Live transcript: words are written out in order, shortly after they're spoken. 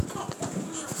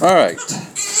All right.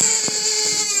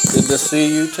 Good to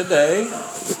see you today.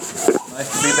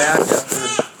 Nice to be back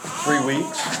after 3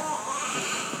 weeks.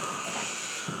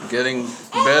 Getting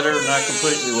better, not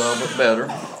completely well, but better.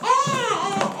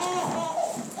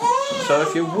 So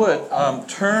if you would,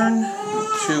 turn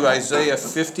to Isaiah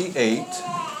 58,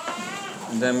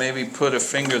 and then maybe put a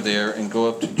finger there and go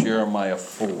up to Jeremiah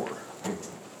 4.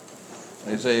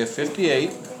 Isaiah 58,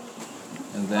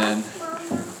 and then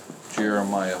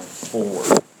Jeremiah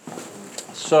 4.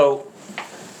 So,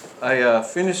 I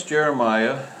finished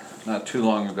Jeremiah not too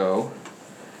long ago,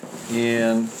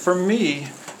 and for me,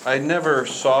 I never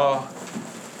saw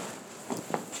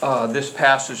this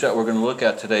passage that we're going to look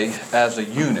at today as a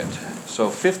unit. So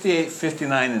 58,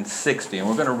 59, and 60, and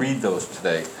we're going to read those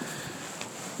today.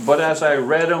 But as I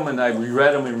read them, and I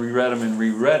reread them, and reread them, and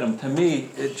reread them, to me,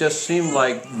 it just seemed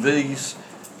like these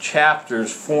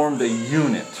chapters formed a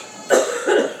unit.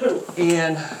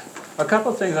 And a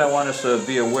couple of things I want us to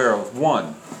be aware of.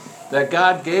 One, that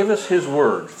God gave us His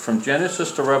Word from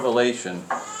Genesis to Revelation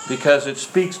because it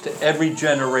speaks to every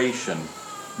generation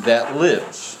that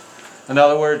lives. In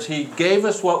other words, He gave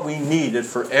us what we needed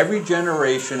for every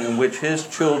generation in which His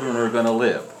children are going to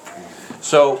live.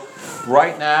 So,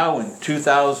 right now in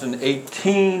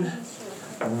 2018,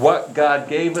 what God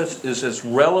gave us is as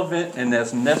relevant and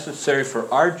as necessary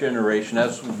for our generation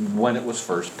as when it was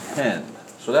first penned.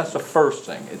 So that's the first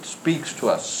thing. It speaks to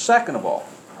us. Second of all,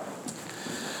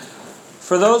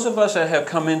 for those of us that have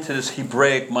come into this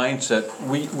Hebraic mindset,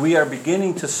 we are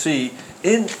beginning to see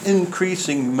in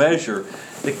increasing measure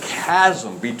the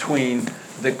chasm between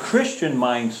the Christian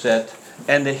mindset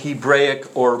and the Hebraic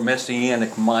or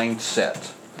Messianic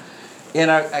mindset.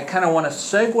 And I kind of want to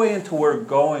segue into where we're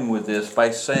going with this by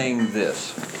saying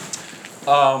this.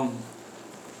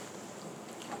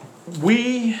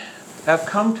 We have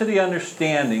come to the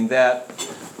understanding that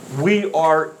we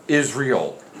are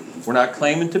Israel. We're not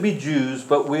claiming to be Jews,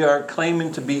 but we are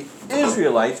claiming to be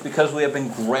Israelites because we have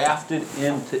been grafted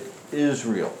into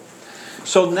Israel.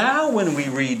 So now when we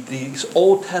read these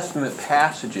Old Testament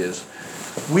passages,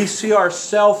 we see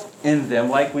ourselves in them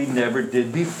like we never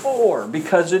did before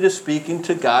because it is speaking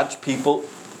to God's people,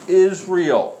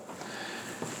 Israel.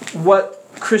 What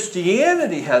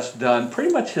Christianity has done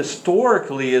pretty much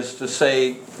historically is to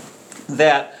say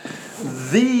that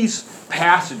these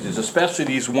passages, especially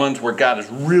these ones where God is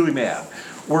really mad,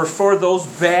 were for those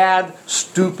bad,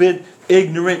 stupid,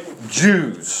 ignorant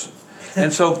Jews.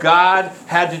 And so God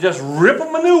had to just rip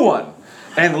them a new one.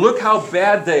 And look how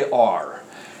bad they are.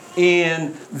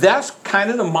 And that's kind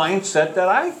of the mindset that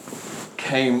I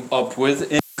came up with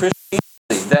in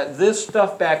Christianity. That this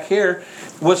stuff back here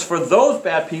was for those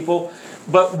bad people,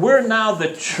 but we're now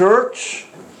the church.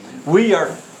 We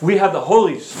have the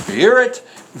Holy Spirit.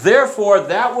 Therefore,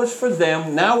 that was for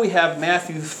them. Now we have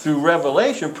Matthew through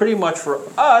Revelation pretty much for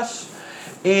us.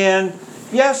 And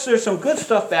yes, there's some good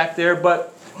stuff back there,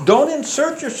 but don't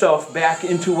insert yourself back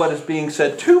into what is being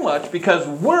said too much because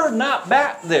we're not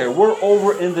back there. We're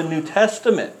over in the New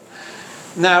Testament.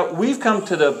 Now, we've come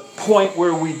to the point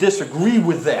where we disagree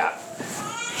with that.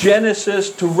 Genesis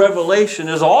to Revelation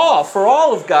is all for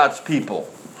all of God's people.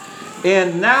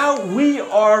 And now we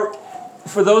are,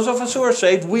 for those of us who are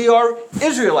saved, we are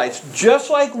Israelites. Just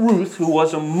like Ruth, who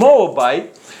was a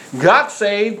Moabite, got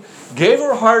saved, gave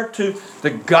her heart to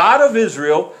the God of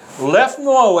Israel, left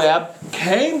Moab,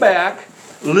 came back,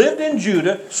 lived in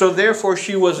Judah, so therefore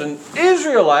she was an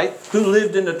Israelite who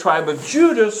lived in the tribe of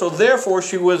Judah, so therefore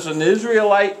she was an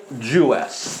Israelite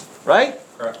Jewess. Right?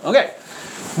 Correct. Okay.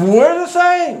 We're the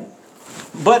same.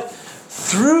 But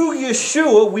through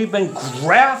Yeshua, we've been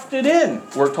grafted in,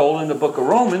 we're told in the book of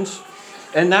Romans,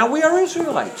 and now we are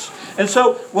Israelites. And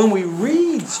so when we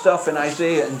read stuff in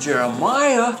Isaiah and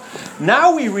Jeremiah,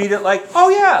 now we read it like, oh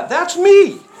yeah, that's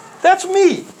me. That's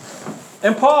me.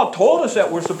 And Paul told us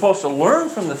that we're supposed to learn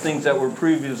from the things that were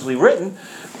previously written,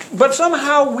 but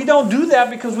somehow we don't do that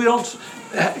because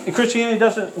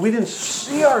Christianity we didn't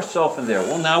see ourselves in there.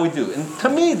 Well, now we do. And to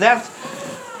me,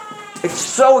 it's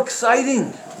so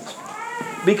exciting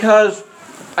because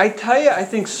I tell you, I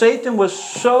think Satan was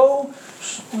so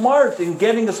smart in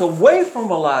getting us away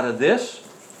from a lot of this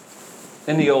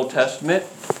in the Old Testament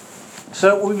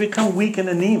so that we become weak and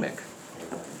anemic.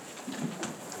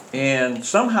 And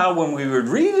somehow when we would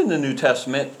read in the New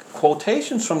Testament,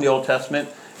 quotations from the Old Testament,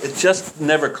 it just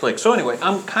never clicked. So anyway,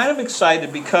 I'm kind of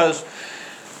excited because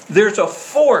there's a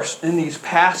force in these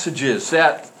passages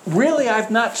that really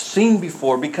I've not seen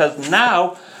before because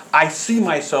now I see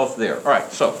myself there. All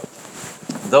right, so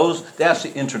that's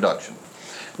the introduction.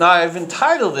 Now I've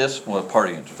entitled this, part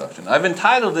of the introduction, I've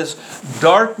entitled this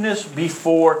Darkness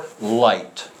Before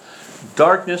Light.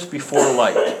 Darkness before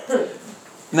light.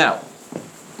 Now,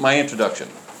 my introduction.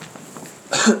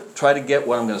 Try to get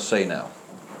what I'm going to say now.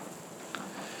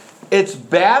 It's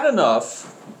bad enough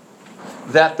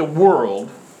that the world,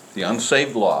 the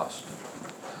unsaved lost,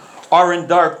 are in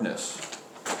darkness.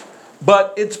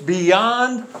 But it's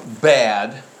beyond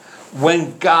bad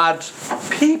when God's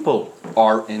people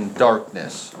are in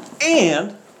darkness.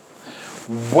 And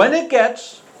when it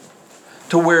gets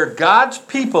to where God's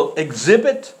people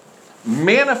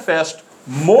manifest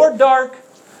more dark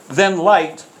than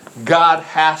light, God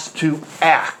has to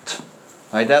act.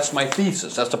 All right, that's my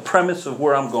thesis. That's the premise of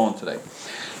where I'm going today.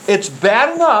 It's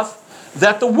bad enough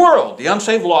that the world, the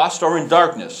unsaved lost, are in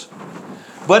darkness.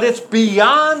 But it's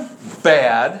beyond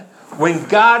bad when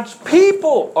God's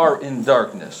people are in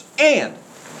darkness. And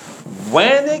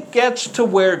when it gets to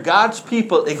where God's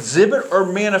people exhibit or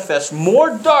manifest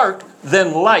more dark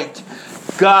than light,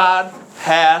 God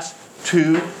has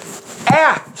to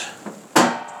act.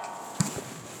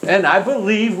 And I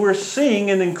believe we're seeing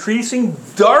an increasing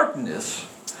darkness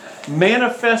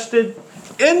manifested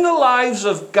in the lives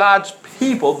of God's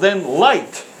people than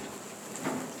light.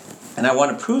 And I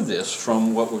want to prove this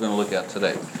from what we're going to look at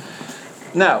today.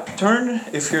 Now, turn,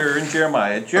 if you're in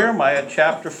Jeremiah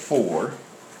chapter 4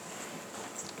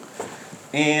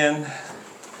 and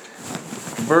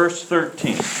verse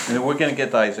 13. And we're going to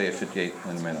get to Isaiah 58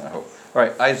 in a minute, I hope. All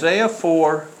right, Isaiah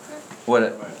 4,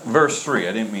 verse 3.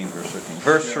 I didn't mean verse 13.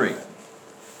 Verse 3.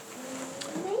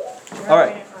 All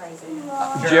right.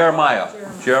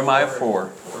 Jeremiah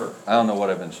 4. I don't know what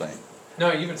I've been saying.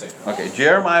 No, you've been saying it. Okay,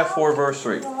 Jeremiah 4, verse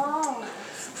 3.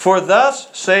 For thus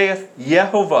saith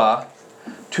Yehovah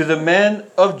to the men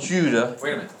of Judah.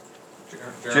 Wait a minute.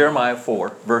 Jeremiah 4,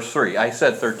 verse 3. I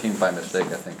said 13 by mistake,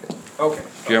 I think. Okay.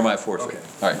 Jeremiah 4, 3. Okay.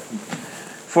 All right.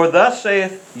 For thus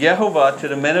saith Yehovah to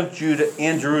the men of Judah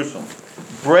and Jerusalem,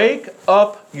 break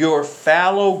up your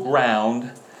fallow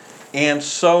ground and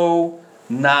sow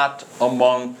not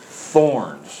among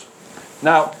thorns.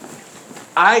 Now,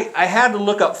 I had to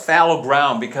look up fallow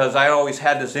ground because I always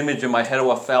had this image in my head of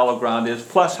what fallow ground is,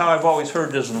 plus how I've always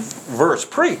heard this verse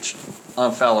preached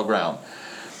on fallow ground.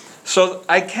 So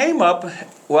I came up,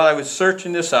 while I was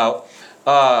searching this out,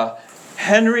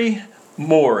 Henry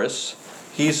Morris,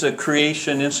 he's a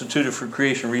Creation Institute for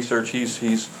Creation Research.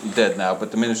 He's dead now,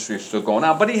 but the ministry is still going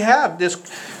on. But he had this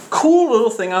cool little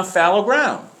thing on fallow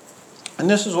ground. And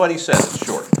this is what he says, it's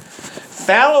short.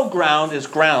 Fallow ground is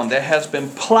ground that has been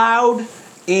plowed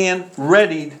and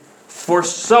readied for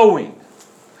sowing,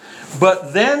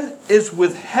 but then is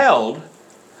withheld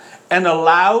and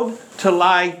allowed to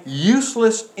lie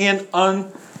useless and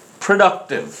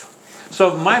unproductive.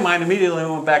 So my mind immediately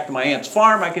went back to my aunt's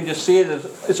farm. I can just see it as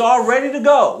it's all ready to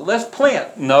go. Let's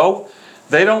plant. No,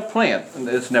 they don't plant.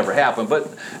 It's never happened,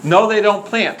 but no, they don't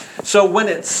plant. So when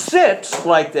it sits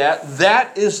like that,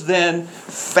 that is then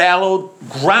fallow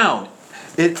ground.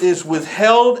 It is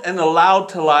withheld and allowed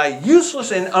to lie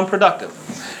useless and unproductive.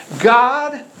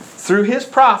 God, through his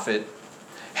prophet,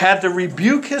 had to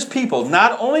rebuke his people,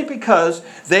 not only because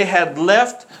they had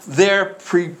left their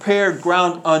prepared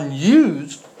ground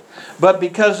unused, but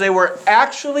because they were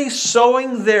actually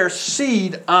sowing their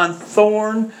seed on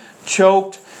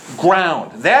thorn-choked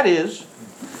ground. That is,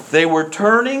 they were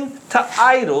turning to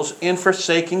idols and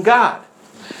forsaking God.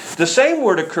 The same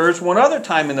word occurs one other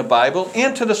time in the Bible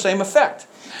and to the same effect.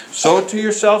 Sow to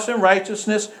yourselves in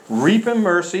righteousness, reap in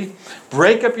mercy,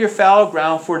 break up your fallow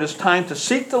ground, for it is time to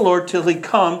seek the Lord till he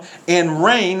come and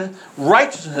rain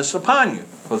righteousness upon you.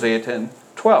 Hosea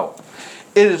 10:12.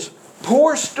 It is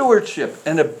poor stewardship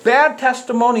and a bad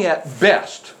testimony at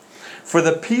best for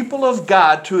the people of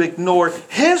God to ignore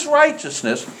his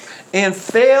righteousness and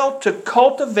fail to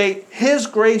cultivate his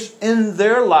grace in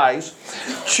their lives,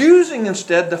 choosing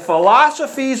instead the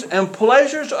philosophies and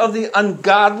pleasures of the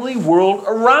ungodly world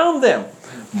around them,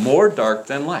 more dark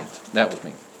than light. That was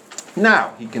me.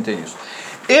 Now, he continues,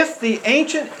 if the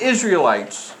ancient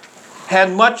Israelites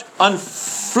had much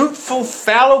unfruitful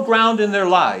fallow ground in their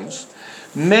lives,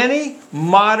 many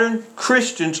modern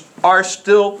Christians are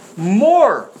still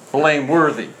more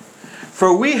blameworthy.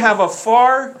 For we have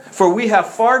far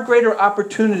greater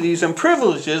opportunities and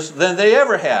privileges than they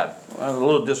ever had. Well, a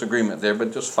little disagreement there,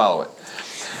 but just follow it.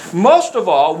 Most of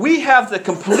all, we have the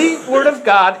complete Word of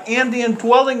God and the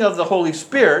indwelling of the Holy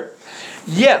Spirit,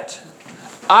 yet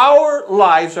our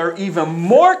lives are even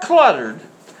more cluttered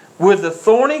with the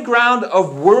thorny ground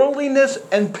of worldliness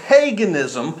and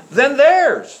paganism than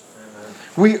theirs.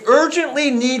 We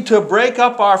urgently need to break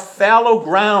up our fallow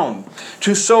ground,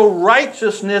 to sow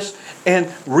righteousness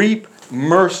and reap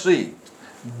mercy.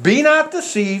 Be not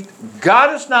deceived,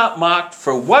 God is not mocked,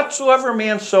 for whatsoever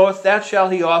man soweth, that shall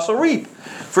he also reap.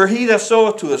 For he that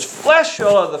soweth to his flesh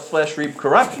shall of the flesh reap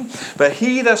corruption, but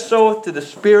he that soweth to the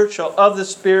Spirit shall of the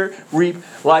Spirit reap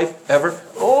life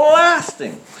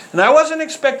everlasting. And I wasn't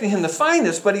expecting him to find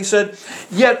this, but he said,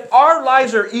 yet our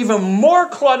lives are even more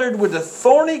cluttered with the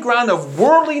thorny ground of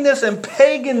worldliness and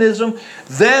paganism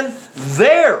than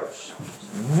theirs.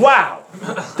 Wow,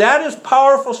 that is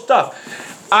powerful stuff.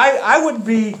 I would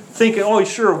be thinking, oh,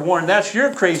 sure, Warren, that's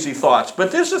your crazy thoughts.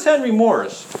 But this is Henry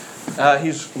Morris.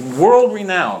 He's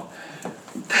world-renowned.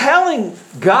 Telling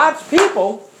God's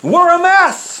people, we're a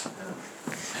mess.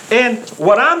 And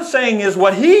what I'm saying is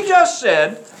what he just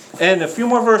said, and a few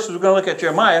more verses, we're going to look at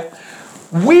Jeremiah,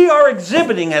 we are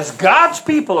exhibiting as God's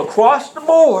people across the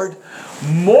board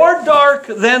more dark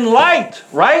than light,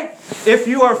 right? If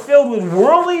you are filled with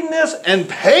worldliness and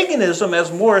paganism,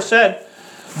 as Morris said,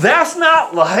 that's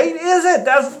not light, is it?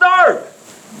 That's dark.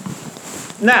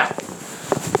 Now,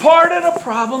 part of the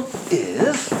problem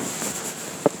is,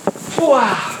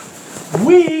 wow,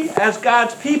 we as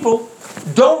God's people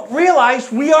don't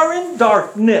realize we are in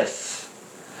darkness.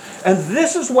 And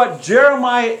this is what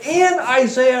Jeremiah and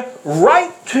Isaiah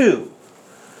write to.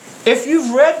 If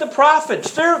you've read the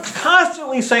prophets, they're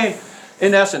constantly saying,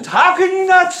 in essence, how can you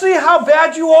not see how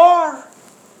bad you are?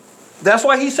 That's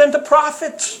why he sent the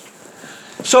prophets.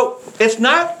 So it's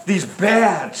not these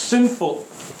bad, sinful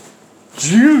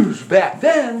Jews back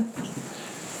then.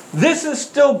 This is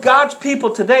still God's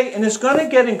people today, and it's going to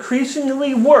get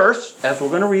increasingly worse, as we're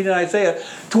going to read in Isaiah,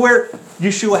 to where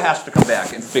Yeshua has to come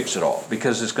back and fix it all,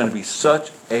 because it's going to be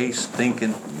such a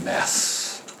stinking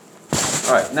mess.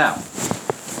 All right, now,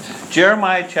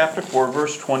 Jeremiah chapter 4,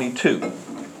 verse 22.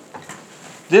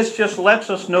 This just lets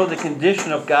us know the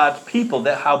condition of God's people,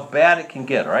 that how bad it can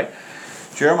get, all right?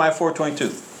 Jeremiah 4:22.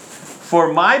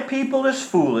 For my people is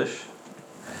foolish,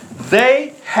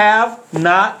 they have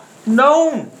not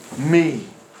known me.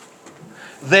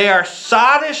 They are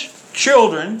sottish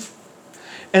children,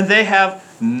 and they have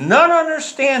none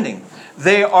understanding.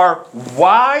 They are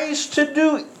wise to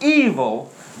do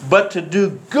evil, but to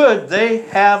do good they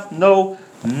have no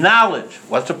knowledge.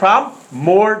 What's the problem?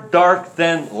 More dark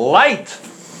than light.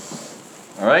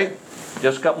 All right?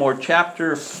 Just got more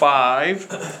chapter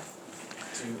 5.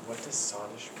 What does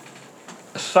sottish mean?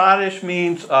 Sottish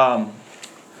means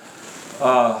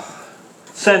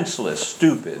senseless,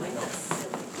 stupid.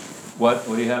 What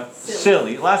do you have?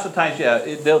 Silly. Lots of times, yeah,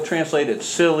 they'll translate it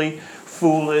silly,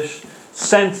 foolish,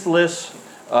 senseless.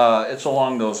 It's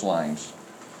along those lines.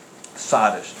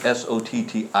 Sottish.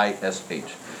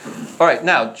 S-O-T-T-I-S-H. All right,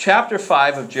 now, chapter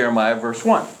 5 of Jeremiah, verse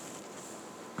 1.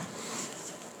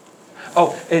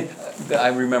 Oh, and I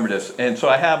remember this. And so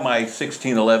I have my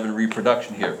 1611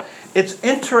 reproduction here. It's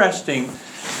interesting,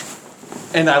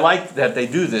 and I like that they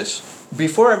do this.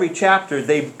 Before every chapter,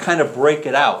 they kind of break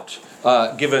it out,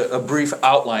 give a brief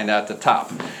outline at the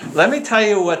top. Let me tell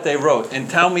you what they wrote, and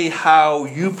tell me how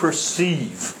you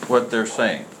perceive what they're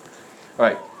saying. All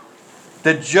right.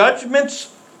 The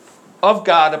judgments of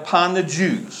God upon the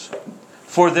Jews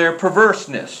for their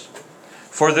perverseness,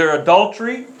 for their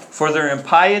adultery, for their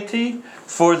impiety,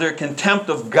 for their contempt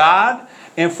of God,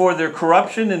 and for their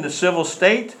corruption in the civil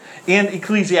state and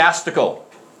ecclesiastical.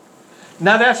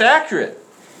 Now that's accurate.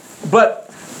 But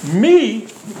me,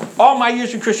 all my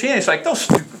years in Christianity, it's like, those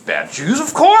stupid bad Jews,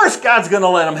 of course God's going to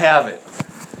let them have it.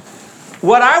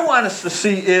 What I want us to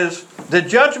see is the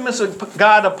judgments of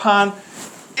God upon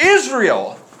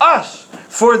Israel, us,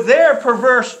 for their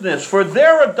perverseness, for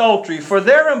their adultery, for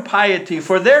their impiety,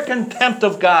 for their contempt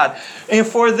of God, and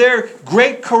for their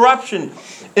great corruption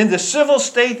in the civil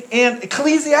state and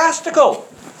ecclesiastical.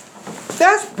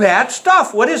 That's bad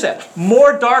stuff. What is that?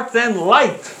 More dark than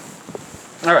light.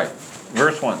 All right,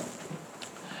 verse 1.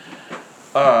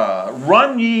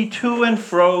 Run ye to and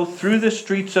fro through the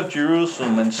streets of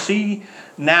Jerusalem, and see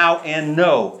now and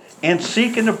know, and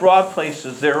seek in the broad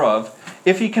places thereof,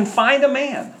 if ye can find a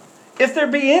man, if there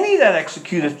be any that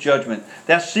executeth judgment,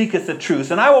 that seeketh the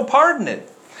truth, and I will pardon it.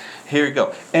 Here you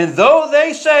go. And though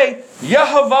they say,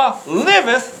 Yehovah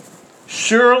liveth,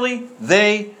 surely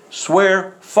they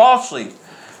swear falsely.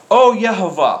 O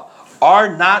Yehovah,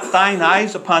 are not thine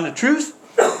eyes upon the truth?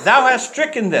 Thou hast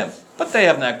stricken them, but they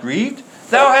have not grieved.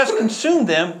 Thou hast consumed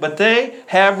them, but they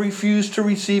have refused to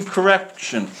receive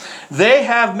correction. They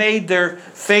have made their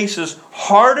faces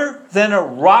harder than a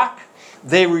rock.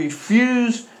 They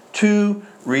refuse to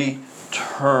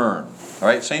return. All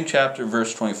right, same chapter,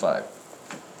 verse 25.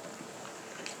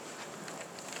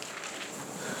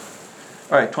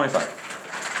 All right,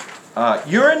 25.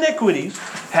 Your iniquities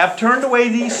have turned away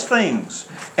these things,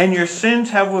 and your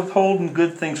sins have withholden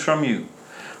good things from you.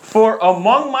 For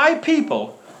among my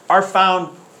people are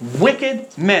found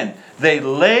wicked men. They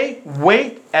lay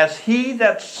wait as he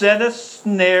that setteth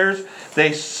snares.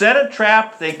 They set a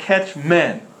trap, they catch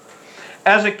men.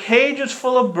 As a cage is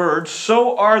full of birds,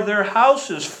 so are their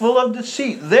houses full of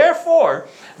deceit. Therefore,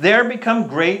 they are become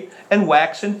great and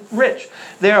waxen rich.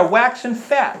 They are waxen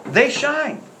fat. They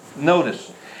shine.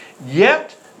 Notice.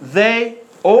 Yet they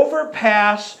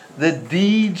overpass the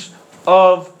deeds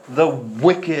of the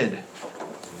wicked.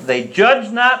 They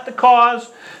judge not the cause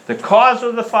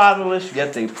of the fatherless,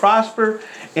 yet they prosper.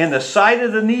 In the sight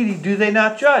of the needy do they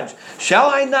not judge. Shall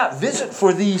I not visit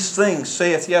for these things,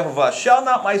 saith Yehovah? Shall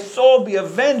not my soul be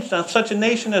avenged on such a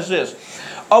nation as this?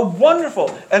 A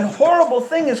wonderful and horrible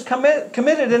thing is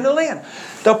committed in the land.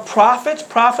 The prophets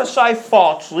prophesy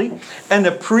falsely, and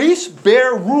the priests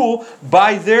bear rule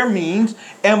by their means,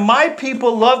 and my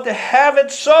people love to have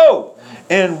it so.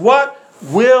 And what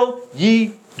will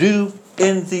ye do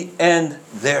in the end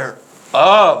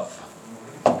thereof?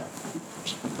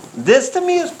 This to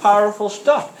me is powerful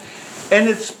stuff. And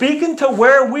it's speaking to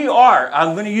where we are.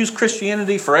 I'm going to use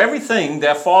Christianity for everything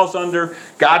that falls under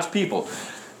God's people.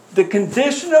 The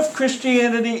condition of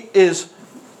Christianity is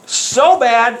so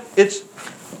bad, it's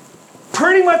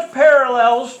pretty much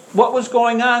parallels what was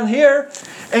going on here.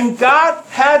 And God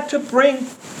had to bring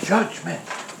judgment.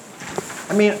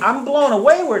 I mean, I'm blown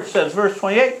away where it says, verse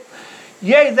 28,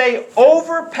 yea, they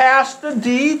overpass the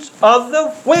deeds of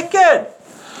the wicked.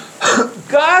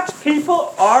 God's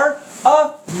people are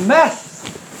a mess.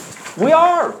 We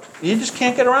are. You just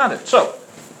can't get around it. So,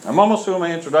 I'm almost through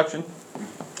my introduction.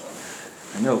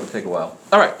 I know it would take a while.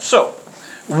 All right, so,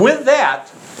 with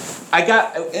that, I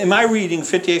got, in my reading,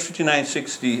 58, 59,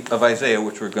 60 of Isaiah,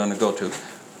 which we're going to go to,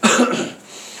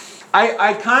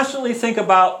 I constantly think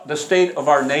about the state of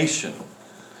our nation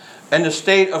and the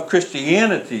state of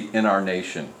Christianity in our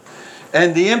nation,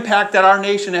 and the impact that our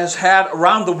nation has had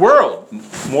around the world,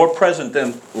 more present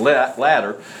than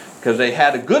latter, because they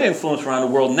had a good influence around the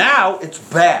world. Now it's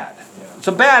bad. It's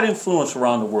a bad influence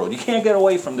around the world. You can't get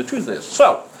away from the truth of this.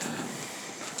 So,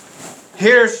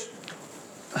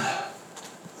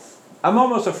 I'm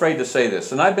almost afraid to say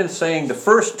this, and I've been saying the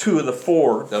first two of the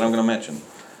four that I'm going to mention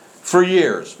for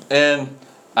years, and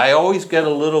I always get a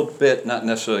little bit, not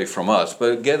necessarily from us,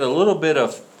 but get a little bit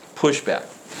of pushback.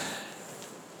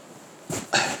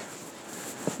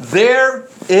 There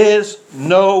is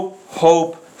no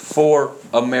hope for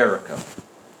America.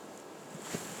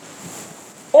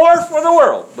 Or for the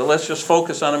world, but let's just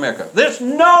focus on America. There's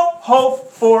no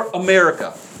hope for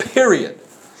America, period.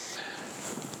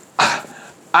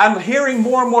 I'm hearing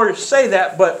more and more say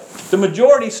that, but the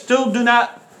majority still do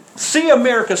not see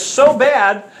America so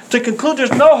bad to conclude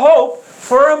there's no hope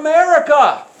for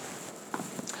America.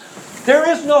 There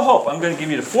is no hope. I'm going to give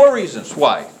you the 4 reasons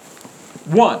why.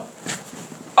 1,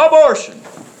 abortion.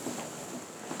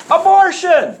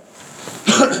 Abortion!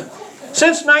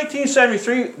 Since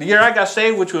 1973, the year I got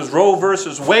saved, which was Roe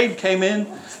versus Wade came in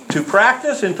to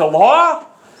practice, into law,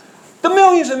 the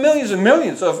millions and millions and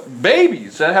millions of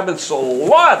babies that have been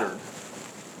slaughtered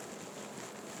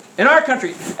in our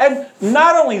country. And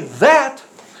not only that,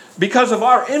 because of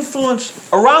our influence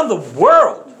around the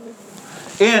world.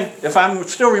 And if I'm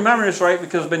still remembering this right,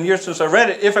 because it's been years since I read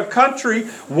it, if a country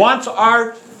wants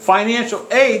our financial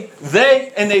aid,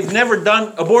 they've never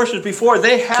done abortions before,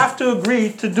 they have to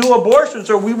agree to do abortions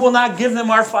or we will not give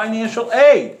them our financial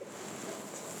aid.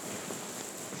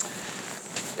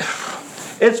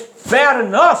 It's bad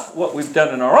enough what we've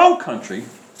done in our own country,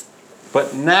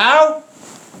 but now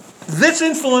this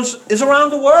influence is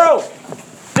around the world.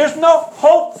 There's no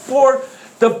hope for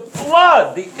the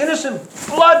blood, the innocent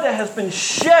blood that has been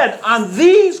shed on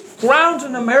these grounds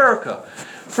in America,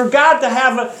 for God to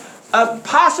have a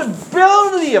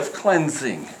possibility of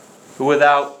cleansing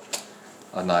without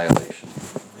annihilation,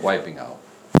 wiping out.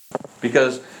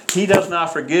 Because He does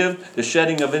not forgive the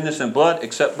shedding of innocent blood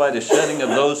except by the shedding of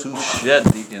those who shed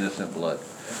the innocent blood.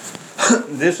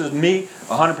 This is me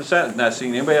 100%. I've not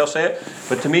seen anybody else say it.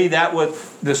 But to me, that was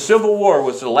the Civil War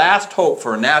was the last hope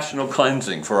for a national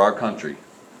cleansing for our country.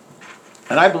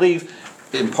 And I believe,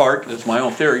 in part, it's my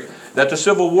own theory, that the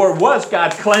Civil War was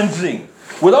God's cleansing.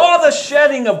 With all the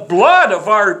shedding of blood of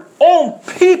our own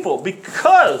people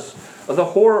because of the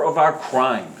horror of our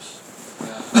crimes.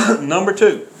 Number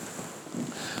 2,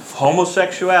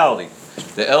 homosexuality,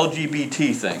 the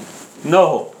LGBT thing. No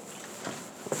hope.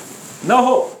 No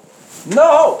hope. No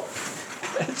hope.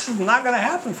 It's not going to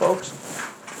happen, folks.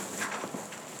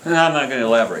 And I'm not going to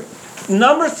elaborate.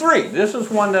 Number 3, this is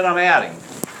one that I'm adding.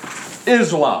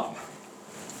 Islam.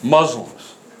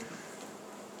 Muslims.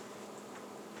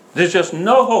 There's just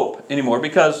no hope anymore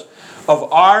because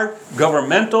of our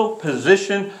governmental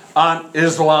position on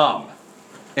Islam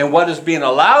and what is being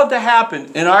allowed to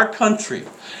happen in our country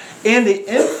and the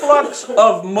influx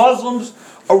of Muslims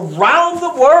around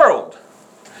the world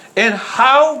and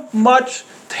how much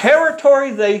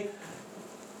territory they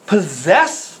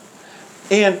possess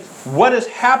and what is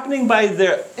happening by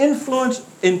their influence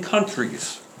in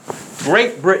countries.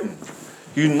 Great Britain,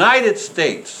 United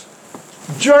States,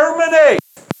 Germany,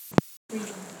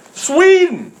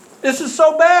 Sweden. This is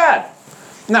so bad.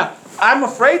 Now, I'm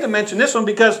afraid to mention this one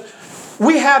because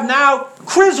we have now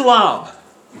Chrislam.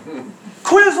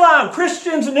 Chrislam,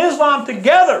 Christians and Islam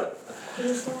together.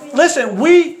 Listen,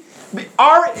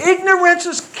 our ignorance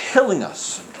is killing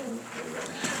us.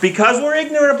 Because we're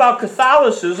ignorant about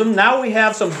Catholicism, now we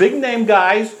have some big name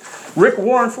guys, Rick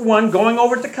Warren for one, going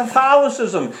over to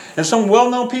Catholicism. And some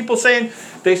well-known people saying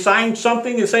they signed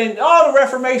something and saying, oh, the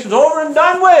Reformation's over and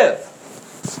done with.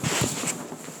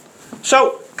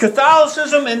 So,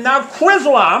 Catholicism and now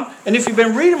Chrislam, and if you've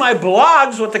been reading my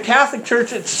blogs, what the Catholic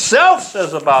Church itself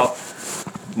says about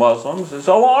Muslims is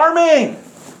alarming.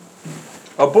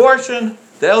 Abortion,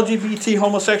 the LGBT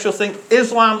homosexual thing,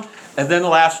 Islam, and then the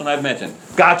last one I've mentioned,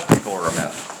 God's people are a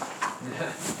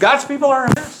mess. God's people are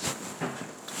a mess.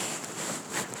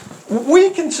 We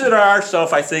consider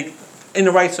ourselves, I think, in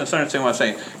the right sense, understand what I'm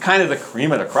saying, kind of the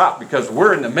cream of the crop because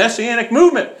we're in the Messianic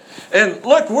movement. And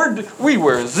look, we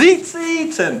wear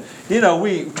tzitzits and,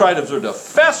 we try to observe the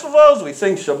festivals. We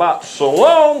sing Shabbat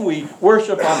Shalom. We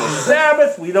worship on the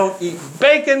Sabbath. We don't eat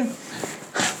bacon.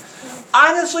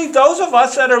 Honestly, those of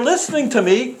us that are listening to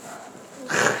me,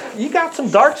 you got some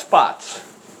dark spots.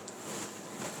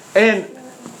 And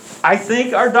I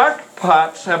think our dark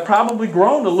spots have probably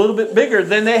grown a little bit bigger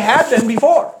than they had been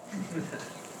before.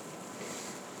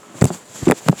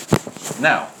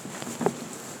 Now,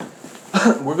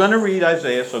 we're going to read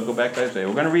Isaiah, so go back to Isaiah.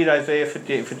 We're going to read Isaiah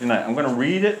 58, 59. I'm going to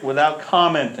read it without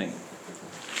commenting.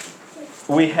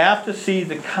 We have to see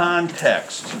the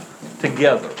context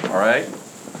together, all right?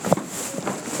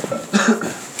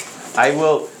 I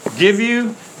will give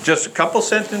you just a couple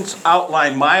sentence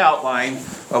outline, my outline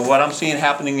of what I'm seeing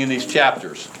happening in these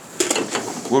chapters.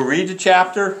 We'll read the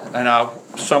chapter, and I'll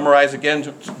summarize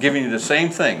again, giving you the same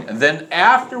thing. And then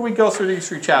after we go through these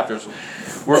 3 chapters,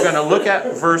 we're going to look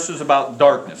at verses about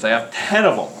darkness. I have 10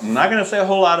 of them. I'm not going to say a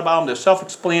whole lot about them. They're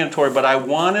self-explanatory, but I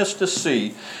want us to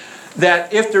see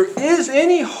that if there is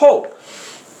any hope,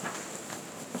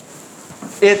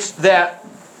 it's that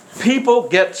people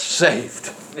get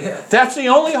saved. Yeah. That's the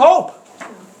only hope.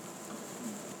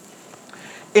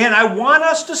 And I want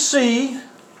us to see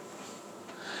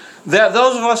that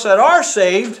those of us that are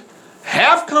saved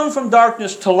have come from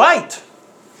darkness to light.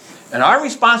 And our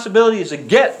responsibility is to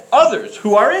get others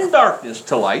who are in darkness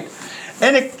to light.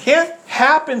 And it can't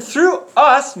happen through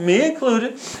us, me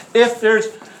included, if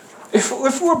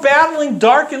we're battling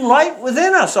dark and light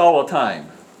within us all the time.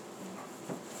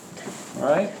 All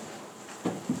right?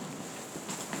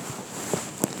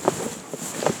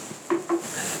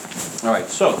 All right,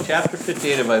 so chapter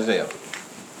 58 of Isaiah.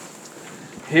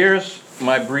 Here's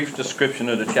my brief description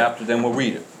of the chapter, then we'll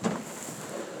read it.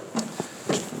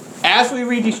 As we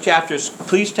read these chapters,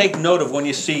 please take note of when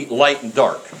you see light and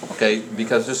dark, okay?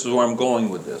 Because this is where I'm going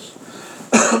with this.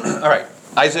 All right,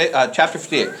 Isaiah chapter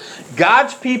 58.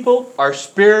 God's people are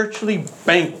spiritually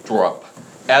bankrupt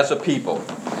as a people.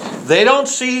 They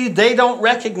don't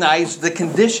recognize the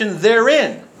condition they're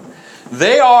in.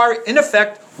 They are, in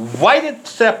effect, whited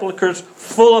sepulchres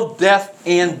full of death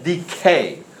and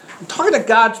decay. I'm talking to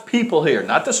God's people here,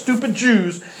 not the stupid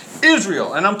Jews,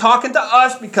 Israel. And I'm talking to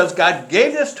us because God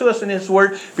gave this to us in His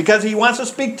Word because He wants to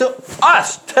speak to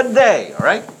us today, all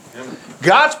right? Amen.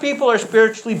 God's people are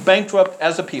spiritually bankrupt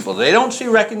as a people. They don't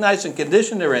recognize the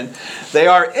condition they're in. They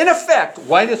are, in effect,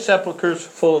 whited sepulchres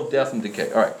full of death and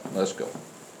decay. All right, let's go.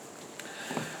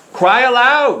 Cry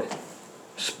aloud,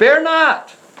 spare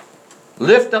not.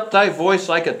 Lift up thy voice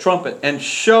like a trumpet, and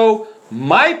show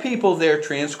my people their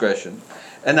transgression,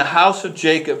 and the house of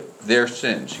Jacob their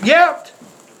sins. Yet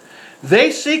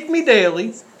they seek me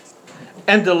daily,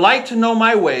 and delight to know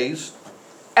my ways,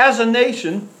 as a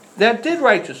nation that did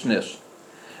righteousness,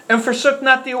 and forsook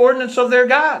not the ordinance of their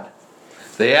God.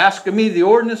 They ask of me the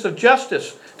ordinance of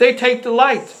justice. They take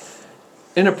delight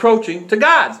in approaching to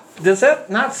God. Does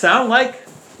that not sound like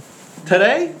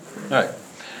today? All right.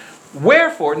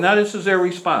 Wherefore, now this is their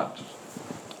response.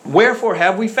 Wherefore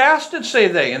have we fasted, say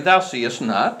they, and thou seest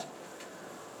not?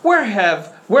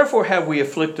 Wherefore have we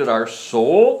afflicted our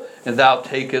soul, and thou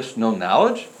takest no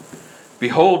knowledge?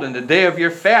 Behold, in the day of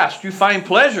your fast you find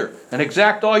pleasure, and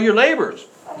exact all your labors.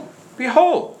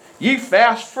 Behold, Ye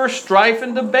fast for strife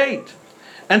and debate,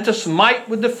 and to smite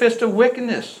with the fist of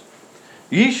wickedness.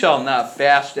 Ye shall not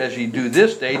fast as ye do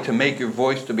this day, to make your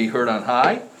voice to be heard on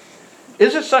high.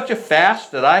 Is it such a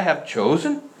fast that I have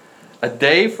chosen? A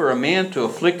day for a man to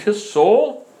afflict his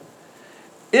soul?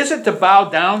 Is it to bow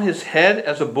down his head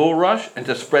as a bulrush, and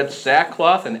to spread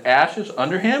sackcloth and ashes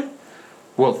under him?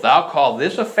 Wilt thou call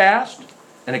this a fast,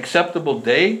 an acceptable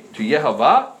day to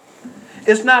Yehovah?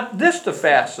 Is not this the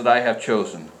fast that I have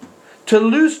chosen? To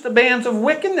loose the bands of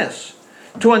wickedness,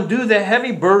 to undo the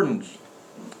heavy burdens,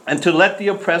 and to let the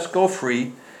oppressed go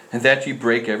free, and that ye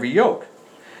break every yoke.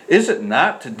 Is it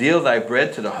not to deal thy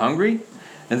bread to the hungry,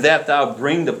 and that thou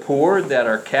bring the poor that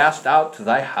are cast out to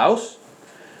thy house?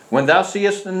 When thou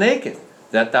seest the naked,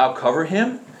 that thou cover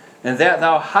him, and that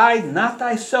thou hide not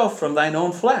thyself from thine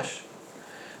own flesh.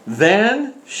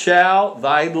 Then shall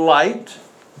thy light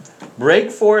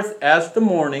break forth as the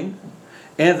morning,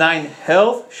 and thine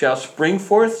health shall spring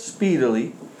forth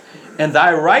speedily, and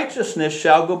thy righteousness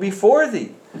shall go before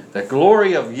thee. The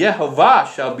glory of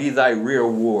Yehovah shall be thy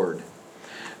reward.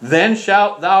 Then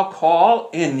shalt thou call,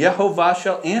 and Yehovah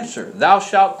shall answer. Thou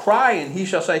shalt cry, and he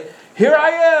shall say, Here I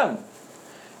am.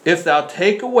 If thou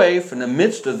take away from the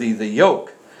midst of thee the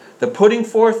yoke, the putting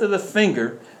forth of the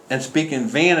finger, and speaking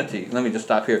vanity. Let me just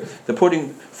stop here. The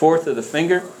putting forth of the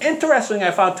finger. Interesting,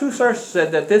 I found two sources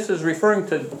said that this is referring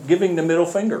to giving the middle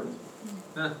finger.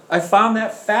 I found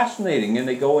that fascinating, and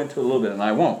they go into a little bit, and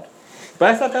I won't.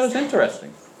 But I thought that was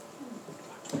interesting.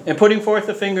 And putting forth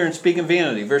the finger and speaking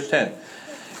vanity. Verse 10.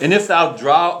 And if thou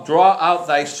draw out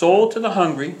thy soul to the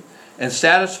hungry, and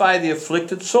satisfy the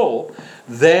afflicted soul,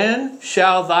 then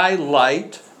shall thy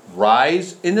light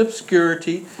rise in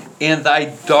obscurity, and thy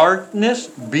darkness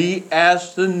be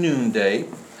as the noonday.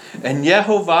 And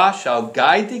Yehovah shall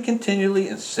guide thee continually,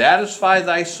 and satisfy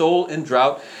thy soul in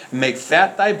drought, and make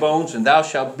fat thy bones, and thou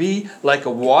shalt be like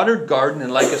a watered garden,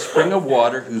 and like a spring of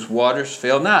water, whose waters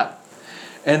fail not.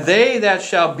 And they that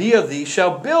shall be of thee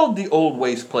shall build the old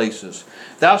waste places.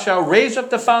 Thou shalt raise up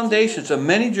the foundations of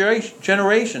many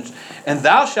generations, and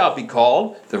thou shalt be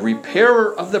called the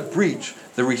repairer of the breach,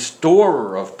 the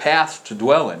restorer of paths to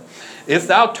dwell in. If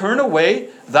thou turn away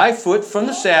thy foot from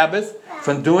the Sabbath,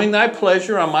 from doing thy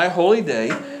pleasure on my holy day,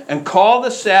 and call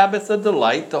the Sabbath a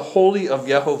delight, the holy of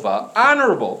Yehovah,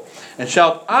 honorable, and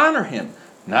shalt honor him,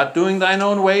 not doing thine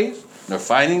own ways, nor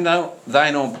finding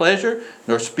thine own pleasure,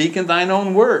 nor speaking thine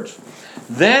own words.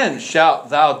 Then shalt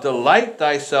thou delight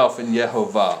thyself in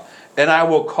Yehovah, and I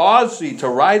will cause thee to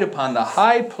ride upon the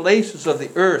high places of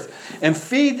the earth, and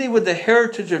feed thee with the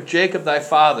heritage of Jacob thy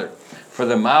father, for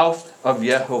the mouth of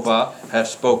Yehovah hath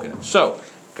spoken it. So,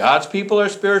 God's people are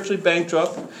spiritually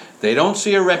bankrupt. They don't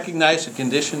see or recognize the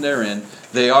condition they're in.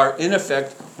 They are, in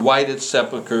effect, whited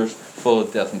sepulchres full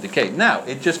of death and decay. Now,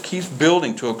 it just keeps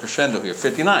building to a crescendo here.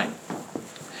 59.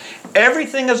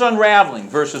 Everything is unraveling,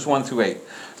 verses 1 through 8.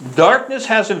 Darkness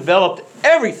has enveloped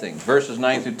everything, verses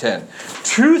 9 through 10.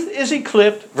 Truth is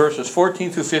eclipsed, verses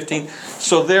 14 through 15.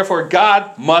 So therefore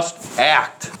God must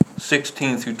act,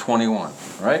 16 through 21. All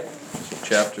right?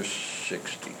 Chapter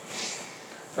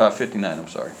 59, I'm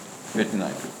sorry.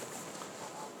 59.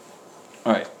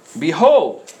 All right.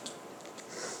 Behold,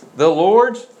 the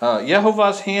Lord's,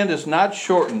 Yehovah's hand is not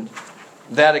shortened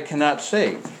that it cannot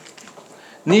save,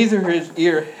 neither his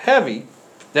ear heavy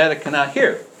that it cannot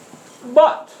hear.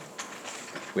 But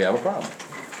we have a problem.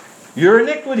 Your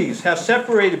iniquities have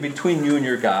separated between you and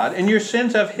your God, and your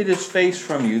sins have hid his face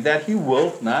from you, that he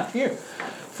will not hear.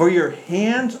 For your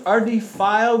hands are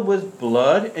defiled with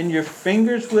blood, and your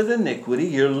fingers with iniquity.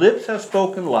 Your lips have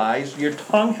spoken lies, your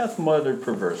tongue hath muttered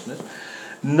perverseness.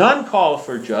 None calleth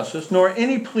for justice, nor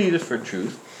any pleadeth for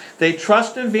truth. They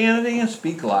trust in vanity and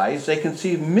speak lies. They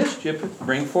conceive mischief and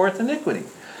bring forth iniquity.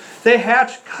 They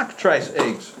hatch cockatrice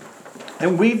eggs,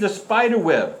 and weave the spider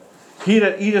web. He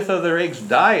that eateth of their eggs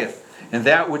dieth, and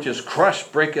that which is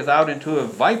crushed breaketh out into a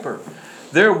viper.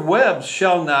 Their webs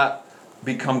shall not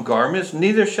become garments,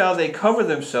 neither shall they cover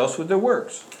themselves with their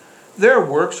works. Their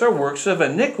works are works of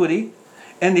iniquity,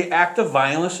 and the act of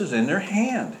violence is in their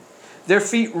hand. Their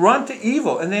feet run to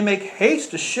evil, and they make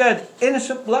haste to shed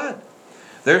innocent blood.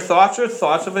 Their thoughts are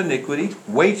thoughts of iniquity,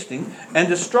 wasting, and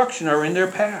destruction are in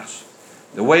their paths.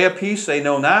 The way of peace they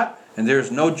know not, and there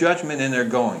is no judgment in their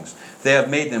goings. They have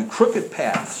made them crooked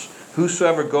paths.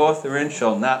 Whosoever goeth therein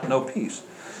shall not know peace.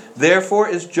 Therefore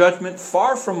is judgment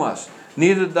far from us,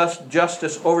 neither doth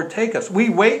justice overtake us. We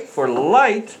wait for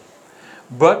light,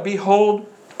 but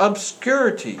behold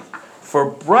obscurity. For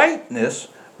brightness,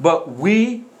 but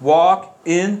we walk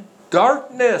in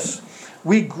darkness.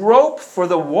 We grope for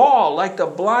the wall like the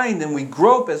blind, and we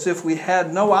grope as if we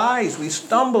had no eyes. We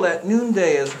stumble at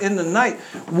noonday as in the night.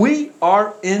 We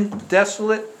are in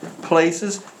desolate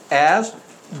places as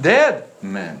dead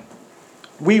men.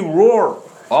 We roar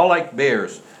all like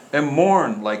bears and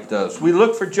mourn like doves. We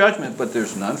look for judgment, but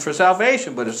there's none, for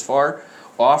salvation, but it's far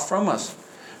off from us.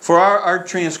 For our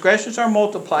transgressions are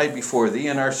multiplied before thee,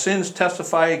 and our sins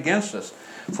testify against us.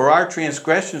 For our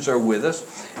transgressions are with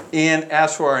us, and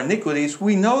as for our iniquities,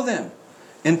 we know them.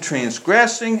 In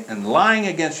transgressing and lying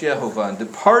against Jehovah, and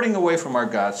departing away from our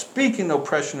God, speaking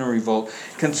oppression and revolt,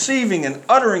 conceiving and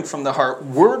uttering from the heart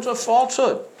words of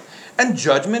falsehood. And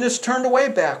judgment is turned away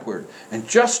backward, and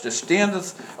justice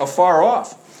standeth afar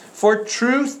off. For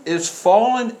truth is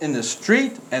fallen in the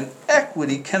street, and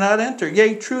equity cannot enter.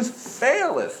 Yea, truth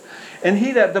faileth, and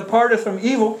he that departeth from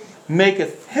evil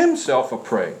maketh himself a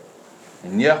prey.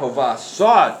 And Jehovah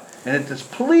saw it, and it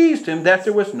displeased him that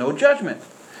there was no judgment.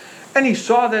 And he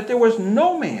saw that there was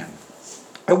no man,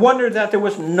 and wondered that there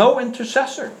was no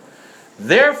intercessor.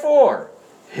 Therefore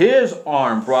his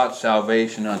arm brought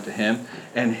salvation unto him,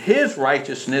 and his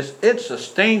righteousness, it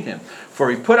sustained him. For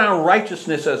he put on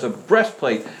righteousness as a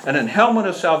breastplate, and an helmet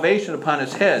of salvation upon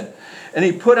his head. And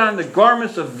he put on the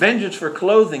garments of vengeance for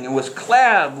clothing, and was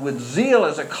clad with zeal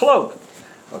as a cloak.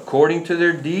 According to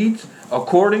their deeds,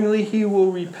 accordingly he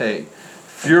will repay.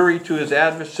 Fury to his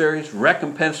adversaries,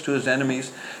 recompense to his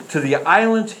enemies. To the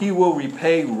islands he will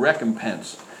repay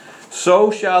recompense.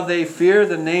 So shall they fear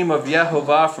the name of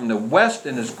Jehovah from the west,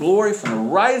 and his glory from the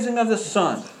rising of the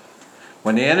sun.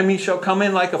 When the enemy shall come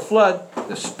in like a flood,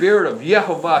 the Spirit of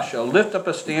Jehovah shall lift up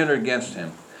a standard against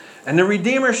him. And the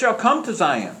Redeemer shall come to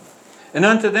Zion. And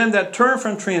unto them that turn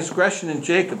from transgression in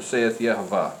Jacob, saith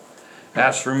Jehovah.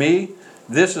 As for me,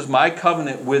 this is my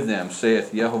covenant with them,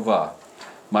 saith Jehovah.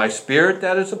 My spirit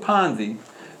that is upon thee,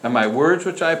 and my words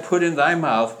which I put in thy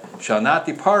mouth, shall not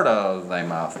depart out of thy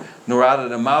mouth, nor out of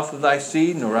the mouth of thy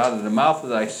seed, nor out of the mouth of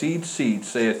thy seed's seed,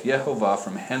 saith Jehovah,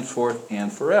 from henceforth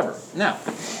and forever. Now,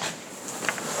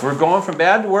 we're going from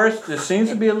bad to worse. There seems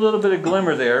to be a little bit of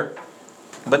glimmer there.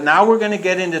 But now we're going to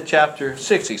get into chapter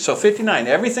 60. So 59,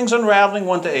 everything's unraveling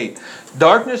 1 to 8.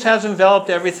 Darkness has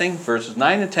enveloped everything, verses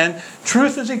 9 and 10.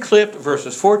 Truth is eclipsed,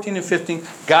 verses 14 and 15.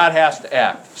 God has to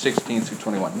act, 16 through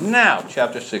 21. Now,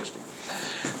 chapter 60.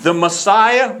 The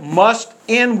Messiah must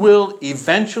and will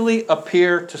eventually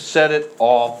appear to set it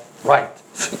all right.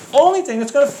 It's the only thing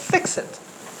that's going to fix it.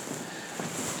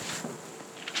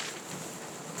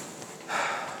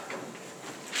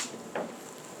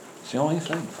 It's the only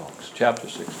thing, folks. Chapter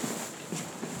 60.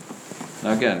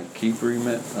 Now again, keep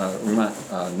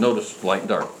notice light and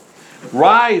dark.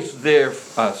 Rise,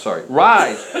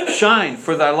 shine,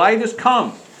 for thy light is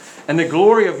come, and the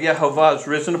glory of Jehovah is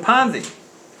risen upon thee.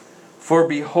 For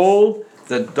behold,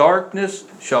 the darkness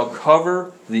shall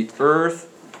cover the earth,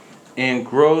 and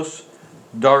gross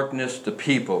darkness the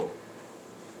people.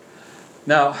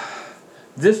 Now,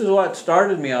 this is what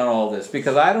started me on all this,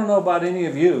 because I don't know about any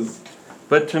of you,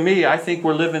 but to me, I think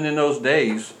we're living in those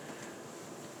days.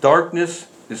 Darkness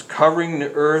is covering the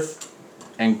earth,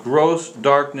 and gross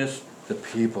darkness the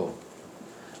people.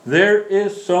 There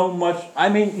is so much. I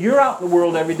mean, you're out in the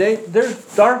world every day. There's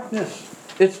darkness.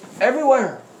 It's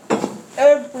everywhere.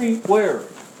 Everywhere.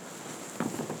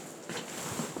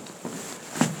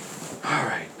 All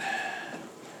right.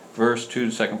 Verse 2,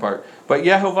 the second part. But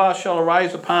Jehovah shall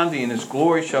arise upon thee, and his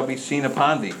glory shall be seen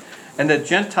upon thee. And the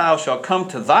Gentiles shall come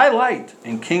to thy light,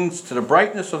 and kings to the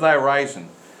brightness of thy rising.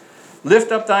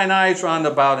 Lift up thine eyes round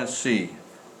about and see.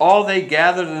 All they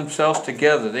gather themselves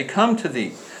together. They come to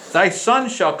thee. Thy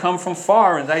sons shall come from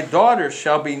far, and thy daughters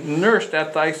shall be nursed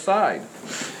at thy side.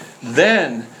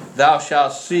 Then thou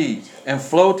shalt see and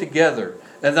flow together,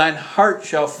 and thine heart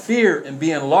shall fear and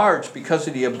be enlarged, because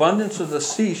of the abundance of the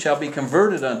sea shall be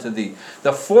converted unto thee.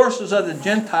 The forces of the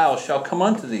Gentiles shall come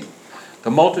unto thee. The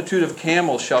multitude of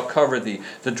camels shall cover thee,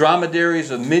 the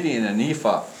dromedaries of Midian and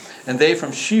Ephah. And they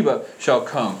from Sheba shall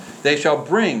come. They shall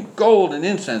bring gold and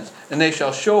incense, and they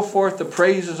shall show forth the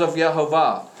praises of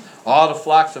Jehovah. All the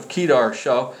flocks of Kedar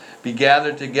shall be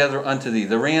gathered together unto thee.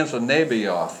 The rams of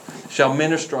Nebaioth shall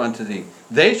minister unto thee.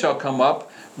 They shall come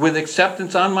up with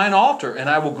acceptance on mine altar,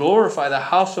 and I will glorify the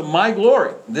house of my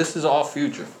glory. This is all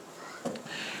future.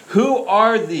 Who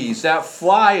are these that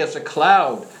fly as a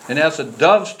cloud, and as the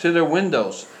doves to their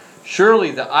windows?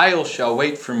 Surely the isles shall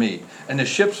wait for me, and the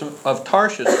ships of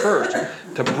Tarshish first,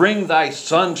 to bring thy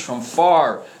sons from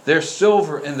far, their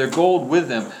silver and their gold with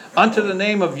them, unto the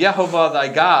name of Jehovah thy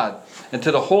God, and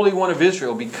to the Holy One of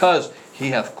Israel, because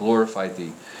he hath glorified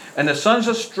thee. And the sons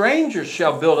of strangers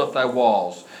shall build up thy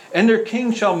walls, and their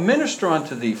king shall minister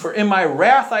unto thee. For in my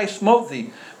wrath I smote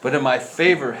thee, but in my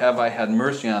favor have I had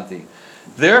mercy on thee.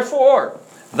 Therefore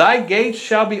thy gates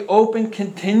shall be open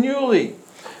continually.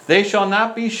 They shall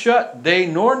not be shut day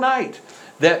nor night,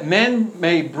 that men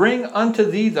may bring unto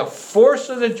thee the force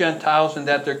of the Gentiles, and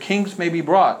that their kings may be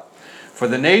brought. For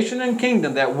the nation and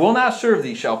kingdom that will not serve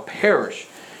thee shall perish.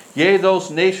 Yea, those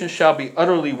nations shall be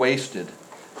utterly wasted.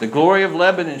 The glory of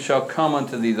Lebanon shall come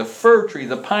unto thee, the fir tree,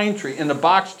 the pine tree, and the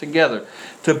box together,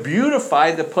 to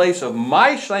beautify the place of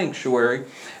my sanctuary,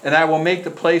 and I will make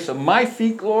the place of my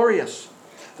feet glorious.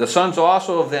 The sons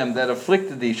also of them that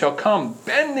afflicted thee shall come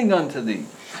bending unto thee,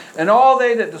 and all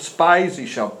they that despise thee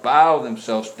shall bow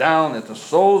themselves down at the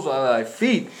soles of thy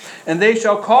feet, and they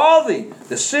shall call thee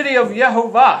the city of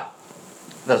Jehovah,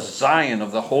 the Zion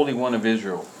of the Holy One of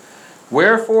Israel.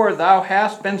 Wherefore thou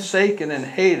hast been shaken and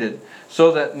hated,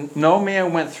 so that no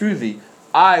man went through thee.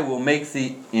 I will make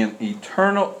thee in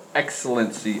eternal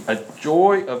excellency, a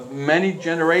joy of many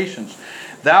generations.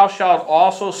 Thou shalt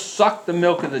also suck the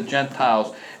milk of the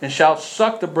Gentiles, and shalt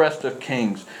suck the breast of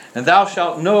kings. And thou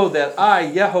shalt know that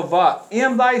I, Jehovah,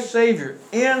 am thy Savior,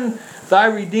 and thy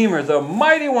Redeemer, the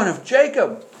mighty one of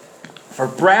Jacob. For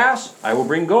brass I will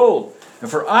bring gold, and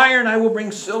for iron I will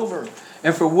bring silver,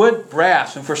 and for wood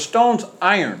brass, and for stones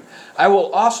iron. I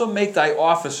will also make thy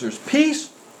officers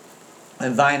peace,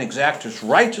 and thine exactors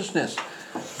righteousness.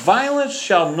 Violence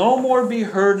shall no more be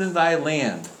heard in thy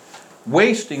land,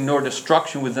 wasting nor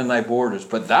destruction within thy borders.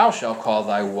 But thou shalt call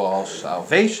thy walls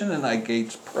salvation, and thy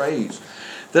gates praise.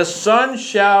 The sun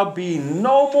shall be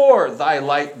no more thy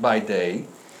light by day,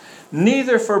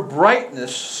 neither for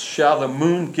brightness shall the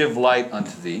moon give light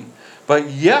unto thee. But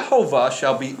Jehovah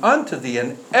shall be unto thee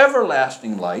an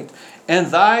everlasting light, and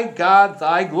thy God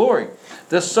thy glory.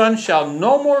 The sun shall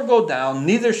no more go down,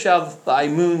 neither shall thy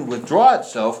moon withdraw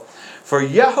itself. For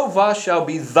Jehovah shall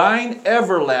be thine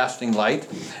everlasting light,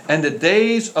 and the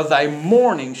days of thy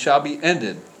mourning shall be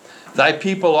ended. Thy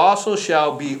people also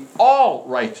shall be all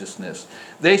righteousness.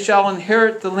 They shall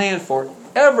inherit the land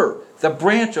forever, the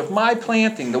branch of my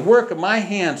planting, the work of my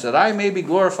hands, that I may be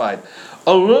glorified.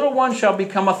 A little one shall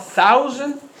become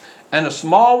 1,000, and a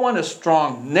small one a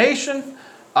strong nation.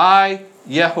 I,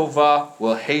 Jehovah,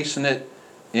 will hasten it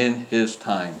in his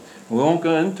time. We won't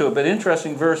go into it, but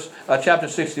interesting verse, chapter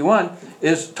 61,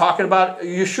 is talking about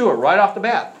Yeshua right off the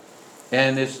bat.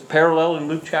 And it's parallel in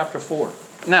Luke chapter 4.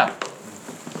 Now,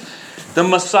 the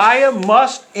Messiah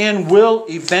must and will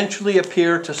eventually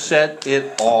appear to set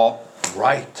it all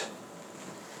right.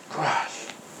 Gosh.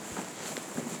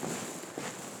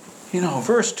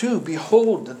 Verse 2,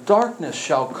 behold, the darkness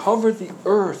shall cover the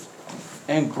earth,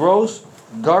 and gross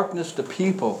darkness the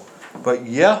people. But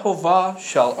Jehovah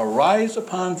shall arise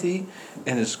upon thee,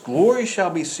 and his glory shall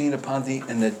be seen upon thee,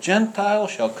 and the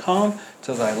Gentiles shall come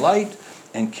to thy light,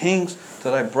 and kings to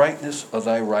thy brightness of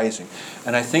thy rising.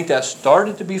 And I think that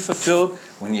started to be fulfilled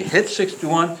when you hit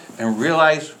 61 and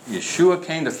realize Yeshua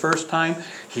came the first time.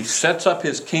 He sets up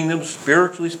his kingdom,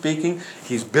 spiritually speaking.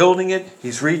 He's building it.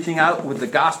 He's reaching out with the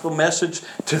gospel message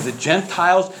to the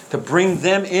Gentiles to bring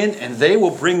them in, and they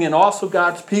will bring in also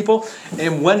God's people.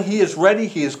 And when he is ready,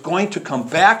 he is going to come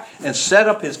back and set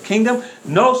up his kingdom.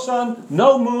 No sun,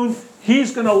 no moon.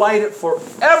 He's going to light it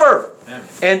forever.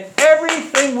 And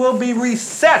everything will be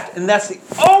reset. And that's the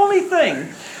only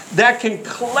thing that can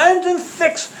cleanse and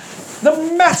fix the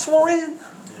mess we're in.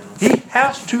 He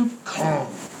has to come.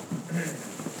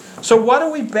 So what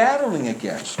are we battling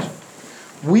against?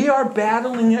 We are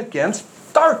battling against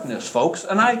darkness, folks.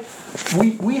 And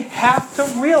we have to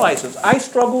realize this. I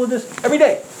struggle with this every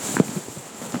day.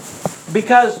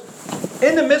 Because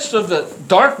in the midst of the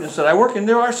darkness that I work in,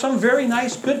 there are some very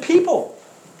nice, good people.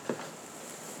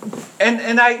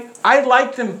 And I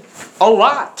like them a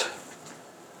lot.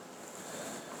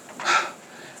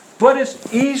 But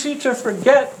it's easy to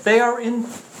forget they are in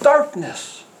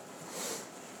darkness.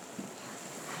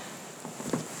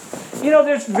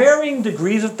 There's varying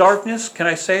degrees of darkness. Can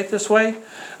I say it this way?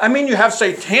 I mean, you have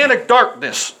satanic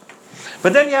darkness.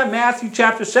 But then you have Matthew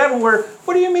chapter 7 where,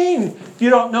 what do you mean you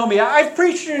don't know me? I've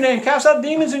preached in your name, cast out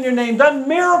demons in your name, done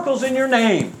miracles in your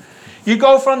name. You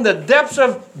go from the depths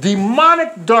of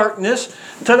demonic darkness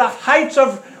to the heights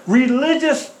of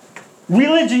religiosity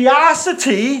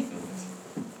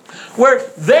where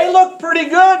they look pretty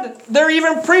good. They're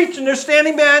even preaching. They're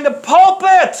standing behind the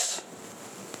pulpits.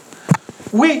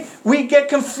 We get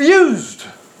confused.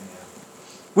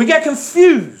 We get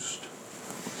confused.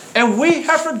 And we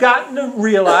have forgotten to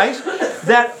realize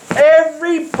that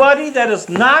everybody that is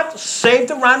not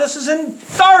saved around us is in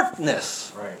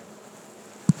darkness. Right.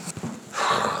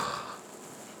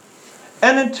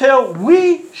 and until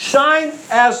we shine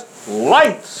as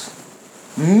lights,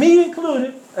 me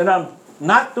included, and I'm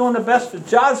not doing the best of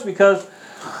jobs because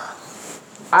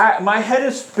my head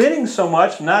is spinning so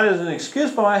much, not as an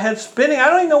excuse, but my head's spinning. I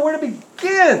don't even know where to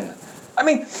begin. I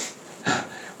mean,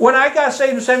 when I got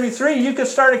saved in 73, you could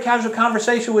start a casual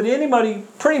conversation with anybody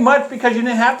pretty much because you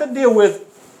didn't have to deal with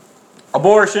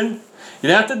abortion. You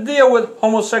didn't have to deal with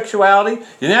homosexuality.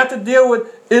 You didn't have to deal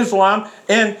with Islam.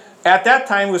 And at that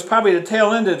time, it was probably the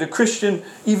tail end of the Christian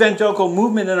evangelical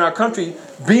movement in our country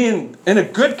being in a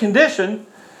good condition.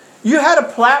 You had a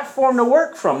platform to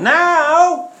work from.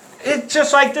 Now, it's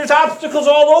just like there's obstacles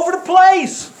all over the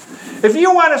place. If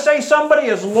you want to say somebody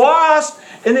is lost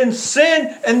and in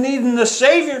sin and needing a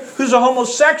Savior who's a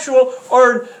homosexual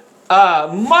or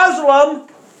Muslim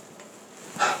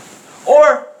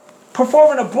or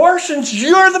performing abortions,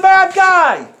 you're the bad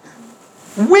guy.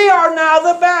 We are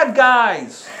now the bad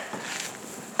guys.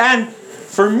 And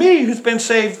for me, who's been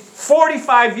saved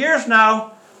 45 years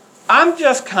now, I'm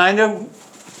just kind of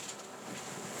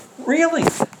reeling.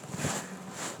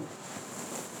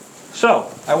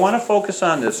 So, I want to focus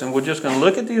on this, and we're just going to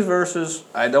look at these verses.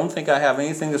 I don't think I have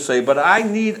anything to say, but I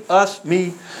need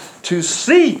me to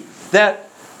see that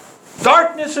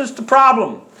darkness is the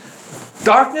problem.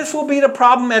 Darkness will be the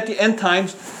problem at the end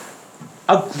times.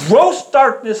 A gross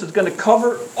darkness is going to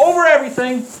cover over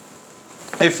everything.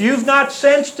 If you've not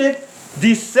sensed it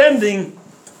descending,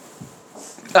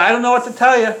 I don't know what to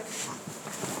tell you.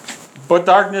 But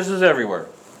darkness is everywhere.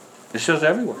 It's just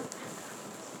everywhere.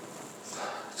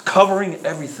 It's covering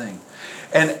everything.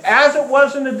 And as it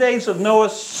was in the days of Noah,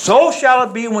 so shall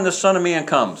it be when the Son of Man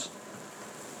comes.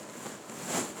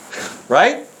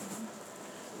 Right?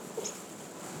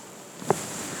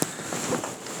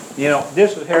 You know,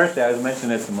 this was heresy. I was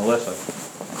mentioning it to Melissa.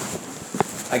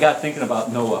 I got thinking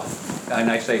about Noah. And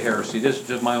I say heresy. This is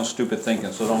just my own stupid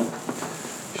thinking, so don't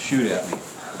shoot at me.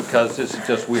 Because this is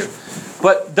just weird.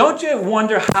 But don't you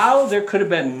wonder how there could have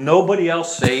been nobody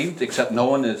else saved except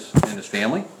Noah and his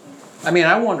family? I mean,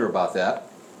 I wonder about that.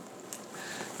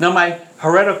 Now, my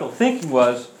heretical thinking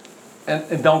was,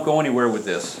 and don't go anywhere with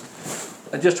this,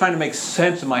 I'm just trying to make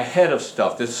sense in my head of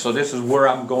stuff. So this is where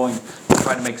I'm going to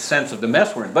try to make sense of the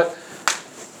mess we're in. But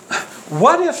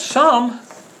what if some,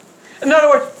 in other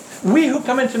words, we who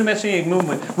come into the Messianic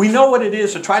movement, we know what it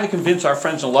is to try to convince our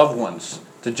friends and loved ones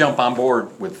to jump on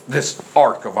board with this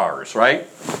ark of ours, right?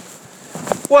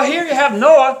 Well, here you have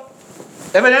Noah.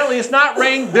 Evidently, it's not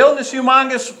rain, building this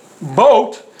humongous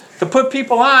boat to put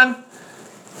people on.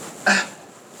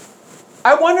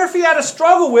 I wonder if he had a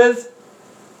struggle with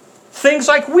things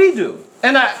like we do.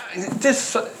 And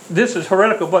this is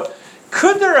heretical, but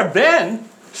could there have been,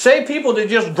 say, people that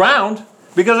just drowned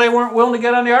because they weren't willing to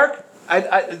get on the ark?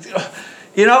 I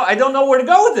don't know where to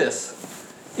go with this.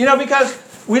 Because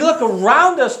we look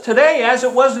around us today as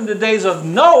it was in the days of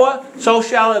Noah, so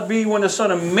shall it be when the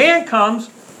Son of Man comes.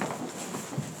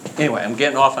 Anyway, I'm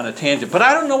getting off on a tangent, but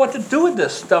I don't know what to do with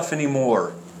this stuff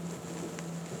anymore.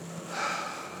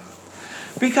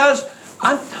 Because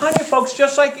I'm telling you folks,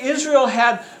 just like Israel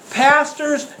had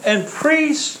pastors and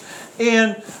priests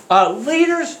and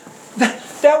leaders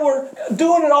that were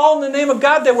doing it all in the name of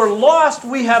God, they were lost.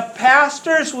 We have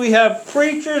pastors, we have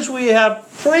preachers, we have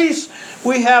priests,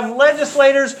 we have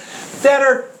legislators that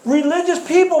are religious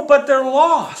people, but they're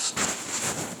lost.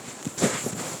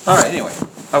 All right, anyway.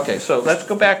 Okay, so let's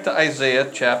go back to Isaiah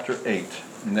chapter 8.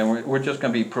 And then we're just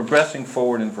going to be progressing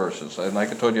forward in verses. And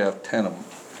like I told you, I have 10 of them.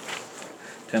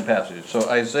 10 passages. So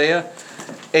Isaiah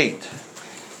 8.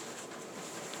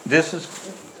 This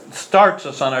starts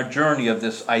us on our journey of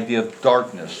this idea of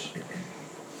darkness.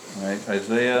 All right,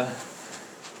 Isaiah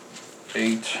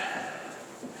 8,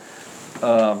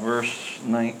 verse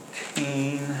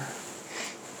 19.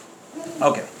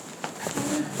 Okay.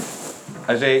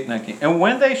 Isaiah 8:19. And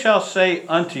when they shall say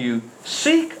unto you,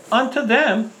 seek unto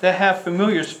them that have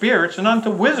familiar spirits, and unto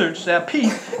wizards that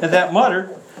peep and that mutter,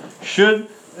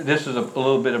 this is a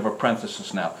little bit of a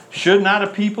parenthesis now. Should not a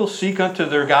people seek unto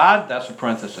their God? That's a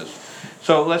parenthesis.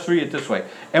 So let's read it this way.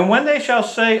 And when they shall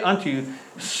say unto you,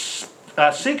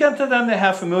 seek unto them that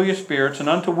have familiar spirits, and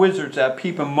unto wizards that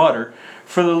peep and mutter,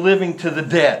 for the living to the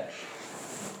dead.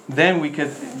 Then we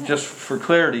could, just for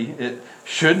clarity,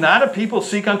 should not a people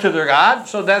seek unto their God?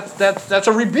 So that's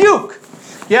a rebuke.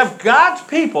 You have God's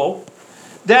people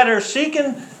that are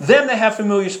seeking them that have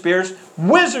familiar spirits,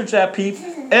 wizards that peep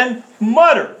and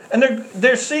mutter. And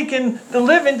they're seeking the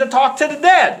living to talk to the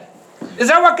dead. Is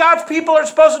that what God's people are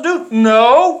supposed to do?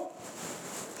 No.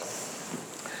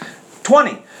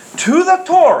 20. To the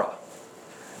Torah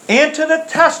and to the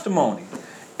testimony,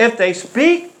 if they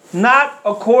speak not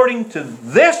according to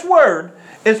this word,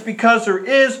 it's because there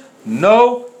is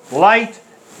no light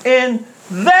in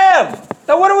them.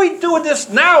 Now what do we do with this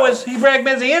now as Hebraic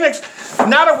Messianics,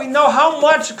 now that we know how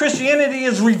much Christianity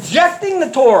is rejecting the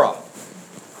Torah?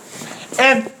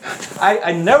 And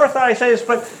I never thought I'd say this,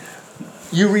 but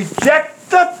you reject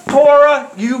the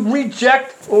Torah, you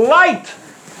reject light.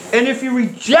 And if you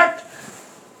reject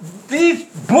these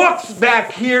books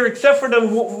back here, except for the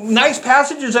nice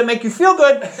passages that make you feel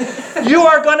good, you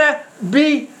are going to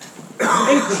be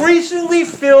increasingly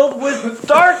filled with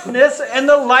darkness, and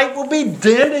the light will be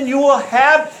dimmed, and you will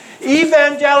have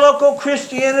evangelical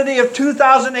Christianity of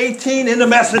 2018 in the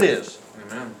mess it is.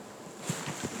 Amen.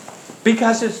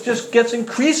 Because it just gets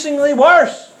increasingly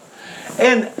worse.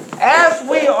 And as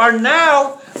we are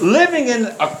now living in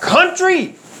a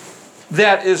country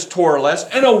that is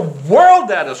Torah-less, in a world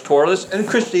that is Torah-less, and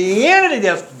Christianity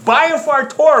that's by and far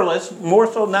Torah-less,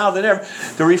 more so now than ever.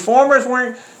 The Reformers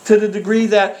weren't to the degree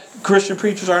that Christian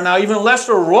preachers are now. Even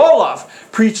Lester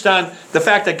Roloff preached on the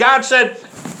fact that God said,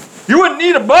 you wouldn't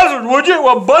need a buzzard, would you?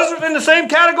 Well, buzzard's in the same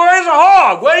category as a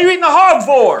hog. What are you eating a hog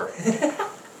for?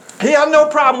 He had no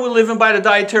problem with living by the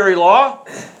dietary law.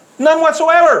 None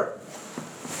whatsoever.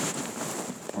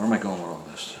 Where am I going with all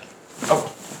this?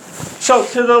 Oh. So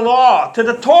to the law, to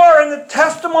the Torah and the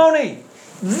testimony.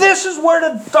 This is where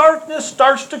the darkness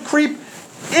starts to creep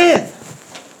in.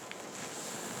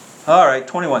 All right,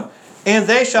 21. And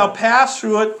they shall pass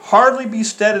through it, hardly be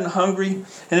stead and hungry.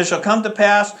 And it shall come to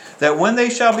pass that when they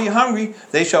shall be hungry,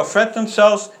 they shall fret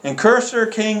themselves and curse their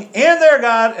king and their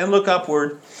God and look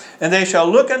upward. And they shall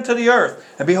look unto the earth,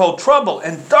 and behold trouble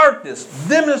and darkness,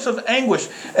 dimness of anguish,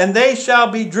 and they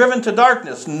shall be driven to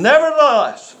darkness.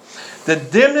 Nevertheless, the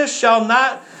dimness shall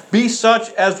not be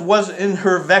such as was in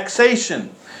her vexation,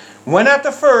 when at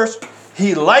the first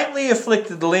he lightly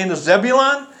afflicted the land of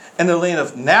Zebulun and the land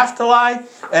of Naphtali,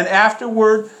 and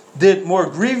afterward did more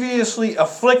grievously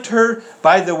afflict her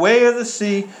by the way of the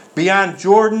sea beyond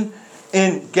Jordan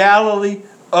in Galilee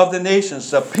of the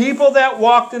nations. The people that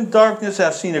walked in darkness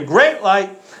have seen a great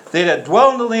light. They that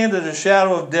dwell in the land of the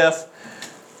shadow of death,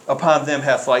 upon them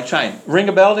hath light shined. Ring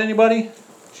a bell to anybody?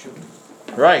 Sure.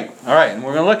 Right. All right. And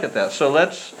we're going to look at that. So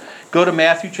let's go to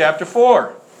Matthew chapter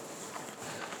 4.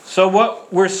 So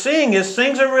what we're seeing is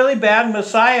things are really bad, and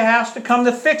Messiah has to come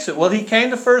to fix it. Well, he came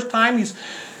the first time. He's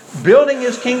building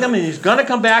his kingdom, and he's going to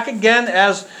come back again,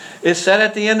 as is said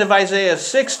at the end of Isaiah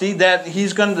 60, that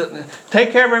he's going to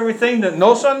take care of everything. That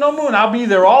no sun, no moon. I'll be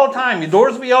there all the time. The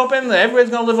doors will be open.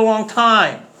 Everybody's going to live a long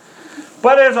time.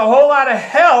 But there's a whole lot of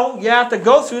hell you have to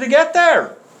go through to get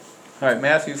there. All right,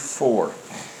 Matthew 4.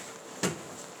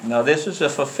 Now this is a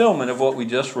fulfillment of what we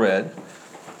just read.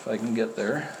 If I can get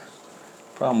there.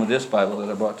 Problem with this Bible that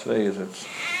I bought today is it's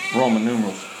Roman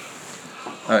numerals.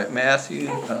 All right, Matthew,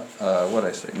 what did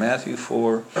I say? Matthew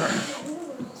 4,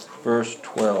 verse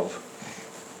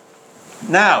 12.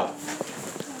 Now,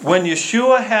 when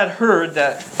Yeshua had heard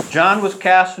that John was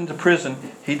cast into prison,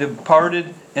 he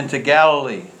departed into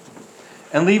Galilee.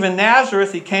 And leaving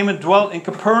Nazareth, he came and dwelt in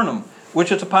Capernaum,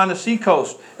 which is upon the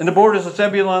seacoast, in the borders of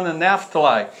Zebulun and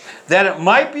Naphtali, that it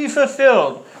might be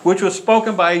fulfilled, which was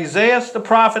spoken by Isaiah the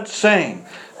prophet, saying,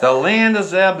 the land of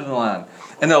Zebulun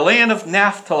and the land of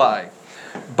Naphtali,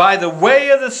 by the way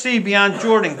of the sea beyond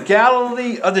Jordan,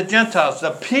 Galilee of the Gentiles,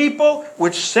 the people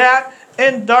which sat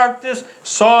in darkness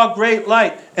saw a great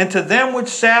light, and to them which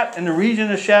sat in the region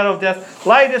of the shadow of death,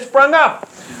 light is sprung up.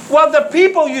 Well, the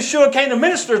people Yeshua came to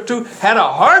minister to had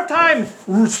a hard time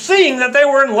seeing that they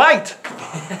were in light.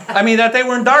 I mean, that they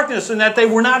were in darkness and that they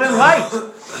were not in light.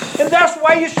 And that's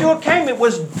why Yeshua came. It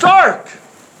was dark.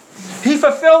 He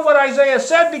fulfilled what Isaiah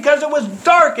said because it was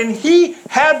dark, and he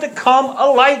had to come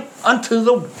a light unto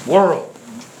the world.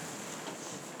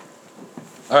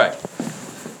 All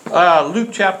right. Luke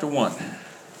chapter 1.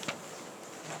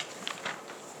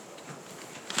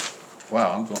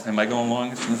 Wow, am I going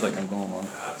long? It seems like I'm going long.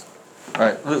 All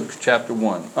right, Luke chapter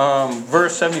 1,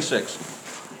 verse 76.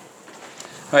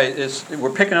 All right, we're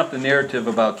picking up the narrative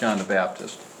about John the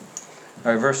Baptist.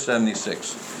 All right, verse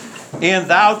 76. And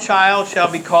thou, child,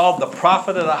 shalt be called the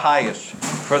prophet of the highest,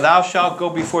 for thou shalt go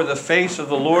before the face of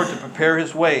the Lord to prepare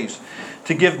his ways,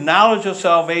 to give knowledge of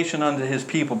salvation unto his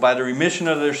people by the remission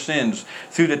of their sins,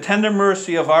 through the tender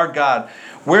mercy of our God,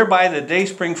 whereby the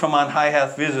dayspring from on high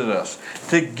hath visited us,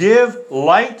 to give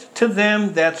light to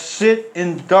them that sit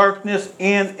in darkness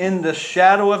and in the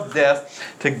shadow of death,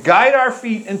 to guide our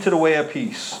feet into the way of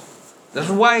peace. This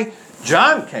is why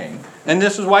John came, and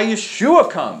this is why Yeshua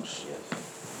comes.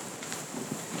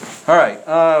 All right,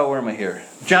 where am I here?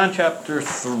 John chapter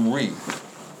 3.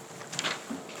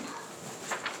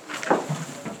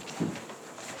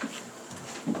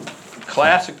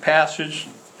 classic passage,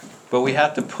 but we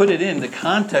have to put it in the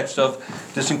context of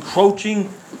this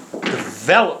encroaching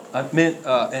envelopment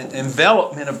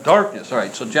of darkness. All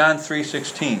right, so John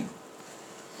 3:16.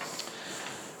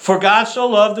 For God so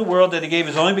loved the world that he gave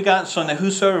his only begotten Son, that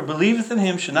whosoever believeth in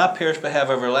him should not perish but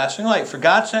have everlasting life. For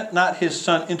God sent not his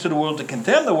Son into the world to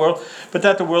condemn the world, but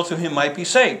that the world through him might be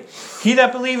saved. He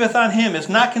that believeth on him is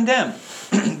not condemned,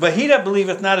 but he that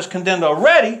believeth not is condemned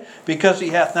already, because he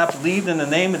hath not believed in the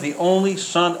name of the only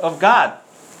Son of God.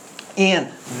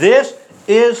 And this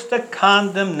is the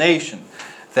condemnation,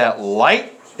 that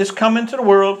light is come into the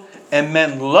world, and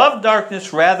men love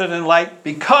darkness rather than light,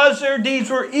 because their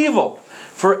deeds were evil.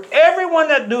 For everyone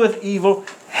that doeth evil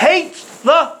hates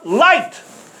the light,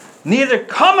 neither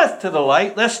cometh to the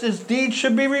light, lest his deeds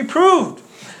should be reproved.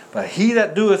 But he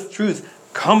that doeth truth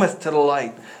cometh to the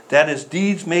light, that his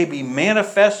deeds may be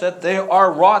manifest that they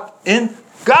are wrought in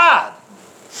God.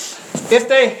 If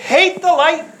they hate the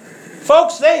light,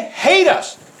 folks, they hate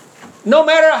us, no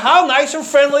matter how nice and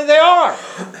friendly they are.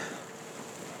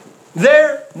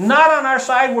 They're not on our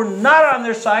side, we're not on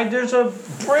their side. There's a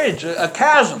bridge, a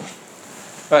chasm.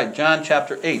 All right, John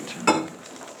chapter 8.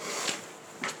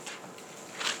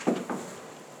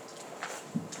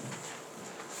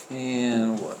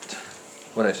 And what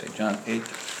did I say? John 8,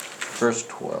 verse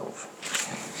 12.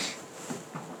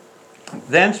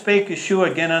 Then spake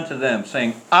Yeshua again unto them,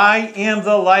 saying, I am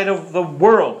the light of the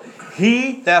world.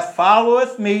 He that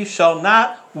followeth me shall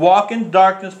not walk in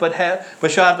darkness, but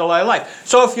shall have the light of life.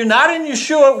 So if you're not in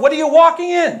Yeshua, what are you walking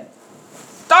in?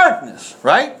 Darkness,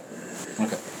 right?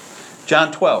 Okay.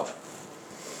 John 12,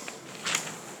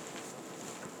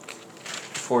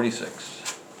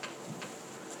 46.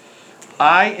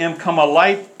 I am come a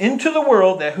light into the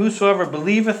world, that whosoever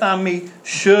believeth on me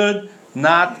should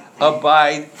not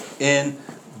abide in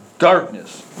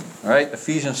darkness. All right,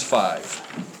 Ephesians 5.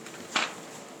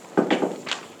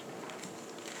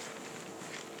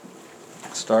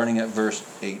 Starting at verse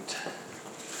 8.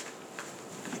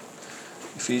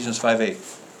 Ephesians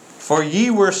 5:8. For ye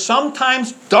were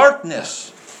sometimes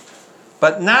darkness,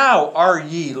 but now are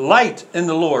ye light in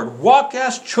the Lord. Walk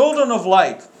as children of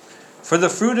light. For the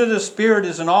fruit of the Spirit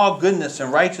is in all goodness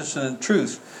and righteousness and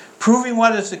truth, proving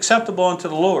what is acceptable unto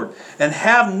the Lord. And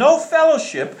have no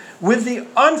fellowship with the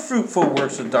unfruitful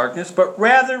works of darkness, but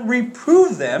rather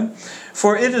reprove them.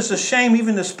 For it is a shame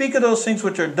even to speak of those things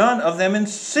which are done of them in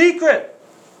secret.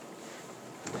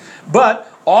 But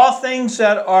all things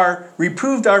that are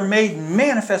reproved are made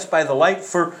manifest by the light,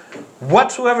 for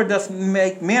whatsoever doth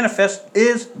make manifest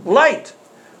is light.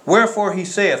 Wherefore he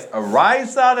saith,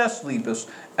 Arise thou that sleepest,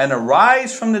 and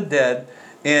arise from the dead,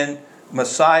 and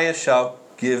Messiah shall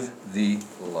give thee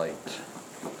light.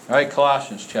 All right,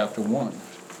 Colossians chapter 1.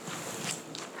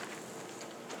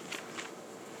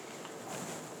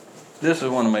 This is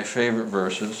one of my favorite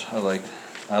verses. I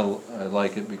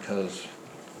like it because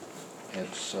it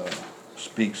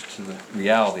speaks to the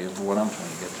reality of what I'm trying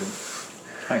to get to.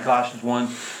 All right, Colossians 1,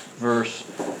 verse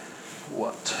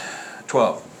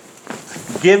 12.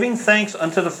 Giving thanks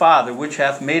unto the Father, which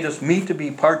hath made us meet to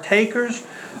be partakers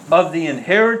of the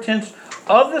inheritance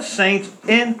of the saints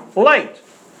in light.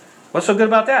 What's so good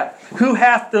about that? Who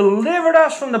hath delivered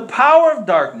us from the power of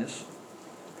darkness,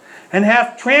 and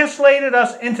hath translated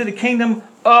us into the kingdom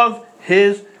of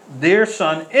his dear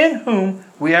Son, in whom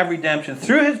we have redemption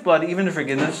through his blood, even the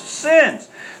forgiveness of sins.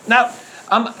 Now,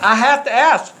 I have to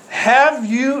ask, have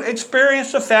you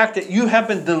experienced the fact that you have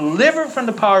been delivered from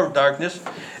the power of darkness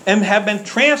and have been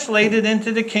translated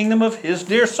into the kingdom of his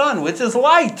dear Son, which is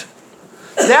light?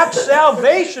 That's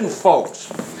salvation, folks.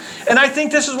 And I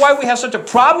think this is why we have such a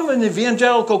problem in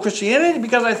evangelical Christianity,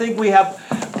 because I think we have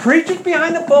preachers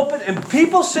behind the pulpit and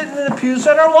people sitting in the pews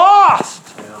that are lost.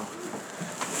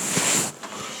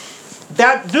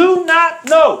 That do not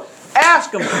know.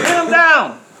 Ask them, pin them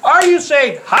down. Are you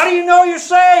saved? How do you know you're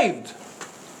saved?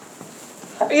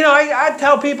 You know, I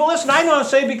tell people, listen, I know I'm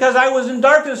saved because I was in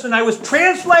darkness and I was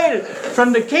translated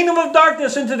from the kingdom of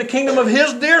darkness into the kingdom of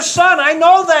his dear Son. I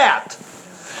know that.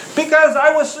 Because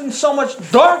I was in so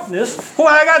much darkness,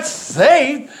 when I got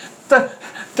saved,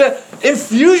 the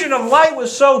infusion of light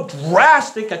was so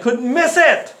drastic I couldn't miss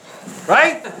it.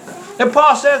 Right? And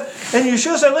Paul says, and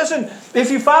Yeshua said, listen,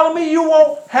 if you follow me, you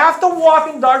won't have to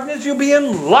walk in darkness, you'll be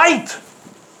in light.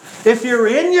 If you're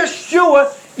in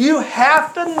Yeshua, you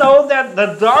have to know that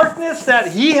the darkness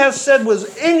that he has said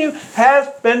was in you has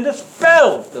been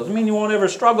dispelled. Doesn't mean you won't ever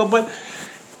struggle, but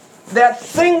that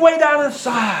thing way down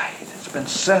inside, it's been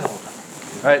settled.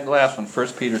 All right, the last one, 1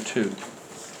 Peter 2.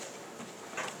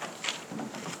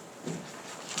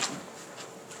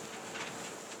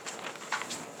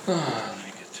 Let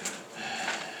me get to it.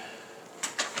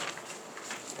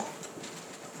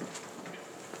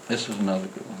 This is another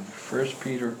good one. 1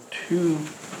 Peter 2,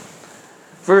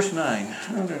 verse 9.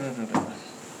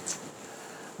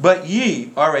 But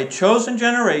ye are a chosen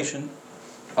generation,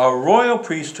 a royal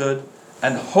priesthood,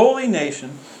 and holy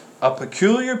nation, a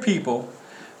peculiar people,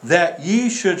 that ye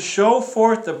should show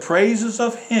forth the praises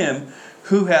of him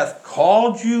who hath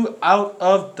called you out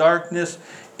of darkness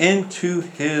into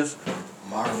his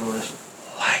marvelous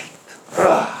light.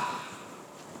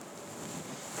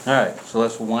 Alright, so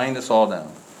let's wind this all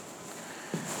down.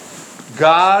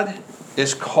 God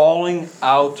is calling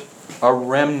out a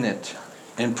remnant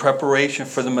in preparation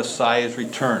for the Messiah's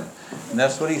return. And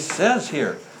that's what he says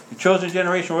here. The chosen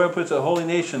generation, royal priesthood, a holy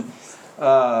nation,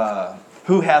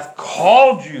 who hath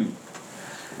called you.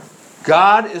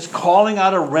 God is calling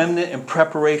out a remnant in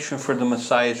preparation for the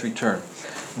Messiah's return.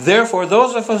 Therefore,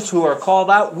 those of us who are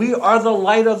called out, we are the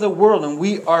light of the world, and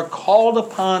we are called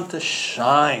upon to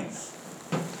shine.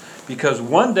 Because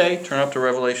one day, turn up to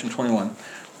Revelation 21,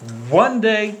 one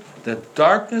day the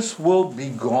darkness will be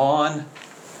gone,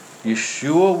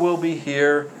 Yeshua will be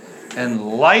here, and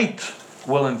light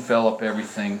will envelop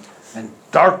everything, and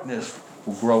darkness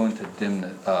will grow into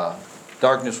dimness.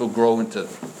 Darkness will grow into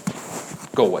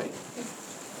go away.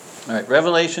 All right,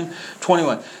 Revelation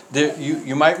 21.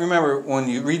 You might remember when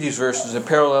you read these verses, it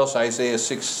parallels Isaiah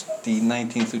 60,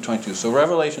 19 through 22. So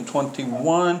Revelation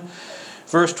 21,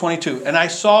 verse 22. And I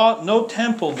saw no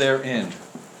temple therein,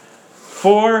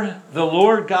 for the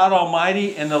Lord God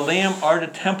Almighty and the Lamb are the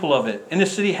temple of it. And the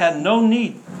city had no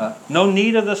need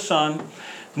of the sun,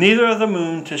 neither of the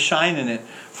moon to shine in it.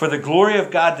 For the glory of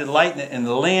God did lighten it, and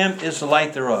the Lamb is the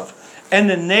light thereof. And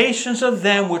the nations of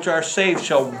them which are saved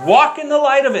shall walk in the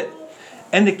light of it.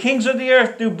 And the kings of the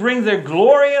earth do bring their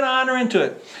glory and honor into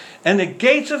it. And the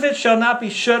gates of it shall not be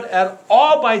shut at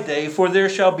all by day, for there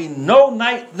shall be no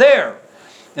night there.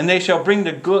 And they shall bring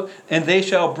the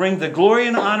glory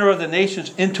and honor of the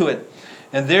nations into it.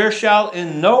 And there shall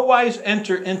in no wise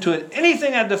enter into it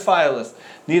anything that defileth,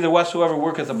 neither whatsoever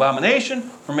worketh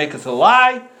abomination, or maketh a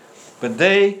lie, but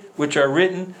they which are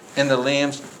written in the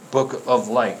Lamb's book of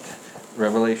light.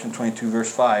 Revelation 22, verse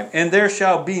 5. And there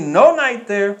shall be no night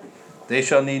there. They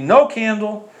shall need no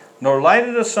candle, nor light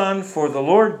of the sun, for the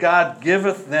Lord God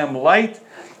giveth them light,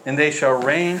 and they shall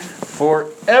reign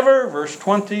forever. Verse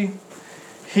 20.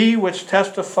 He which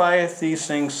testifieth these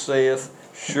things saith,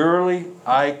 surely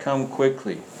I come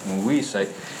quickly. And we say,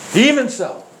 even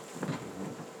so,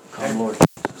 come Lord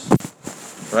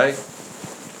Jesus. Right?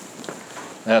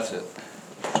 That's it.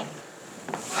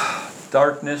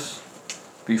 Darkness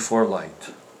before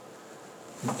light.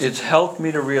 It's helped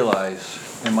me to realize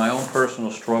in my own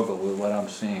personal struggle with what I'm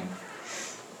seeing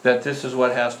that this is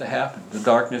what has to happen. The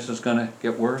darkness is going to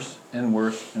get worse and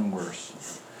worse and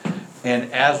worse.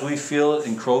 And as we feel it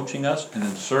encroaching us and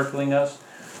encircling us,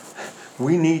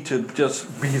 we need to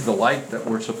just be the light that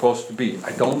we're supposed to be.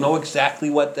 I don't know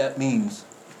exactly what that means.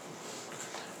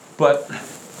 But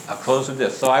I'll close with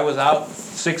this. So I was out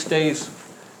 6 days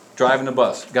driving the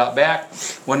bus. Got back.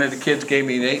 One of the kids gave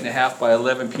me an 8.5 by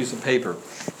 11 piece of paper.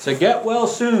 Said, get well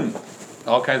soon.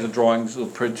 All kinds of drawings,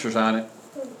 little pictures on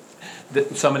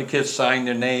it. Some of the kids signed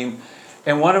their name.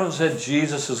 And one of them said,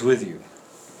 Jesus is with you.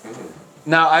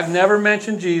 Now, I've never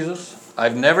mentioned Jesus.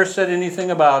 I've never said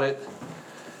anything about it.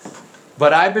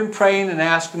 But I've been praying and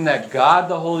asking that God,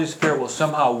 the Holy Spirit, will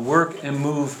somehow work and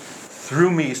move through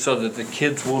me so that the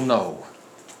kids will know.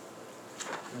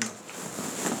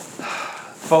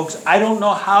 Folks, I don't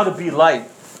know how to be light.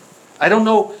 I don't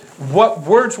know what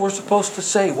words we're supposed to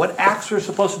say, what acts we're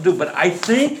supposed to do. But I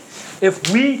think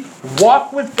if we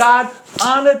walk with God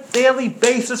on a daily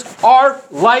basis, our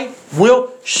light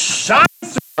will shine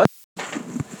through us,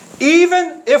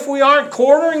 even if we aren't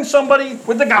cornering somebody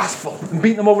with the gospel and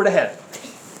beating them over the head.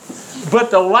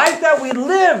 But the life that we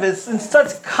live is in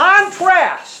such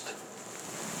contrast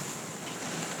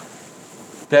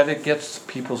that it gets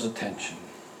people's attention.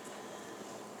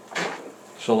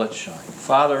 So let's shine.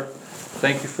 Father,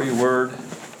 thank you for your word.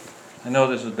 I know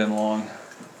this has been long,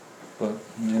 but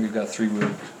maybe we've got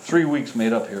 3 weeks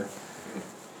made up here.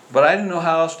 But I didn't know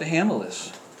how else to handle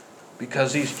this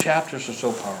because these chapters are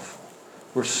so powerful.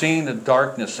 We're seeing the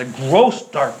darkness, the gross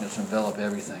darkness envelop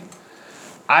everything.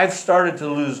 I've started to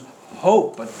lose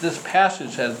hope, but this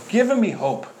passage has given me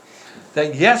hope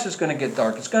that yes, it's going to get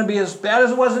dark. It's going to be as bad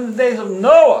as it was in the days of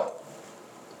Noah.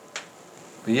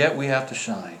 But yet we have to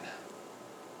shine.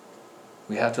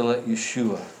 We have to let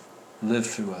Yeshua live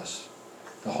through us.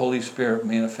 The Holy Spirit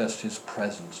manifest His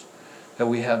presence. That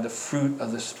we have the fruit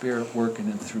of the Spirit working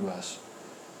in through us.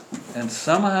 And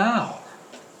somehow,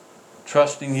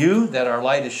 trusting you that our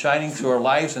light is shining through our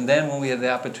lives, and then when we have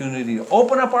the opportunity to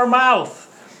open up our mouth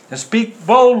and speak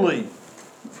boldly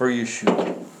for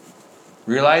Yeshua.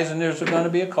 Realizing there's going to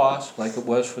be a cost, like it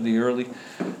was for the early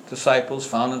disciples,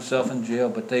 found themselves in jail,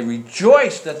 but they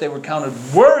rejoiced that they were counted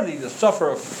worthy to suffer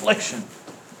affliction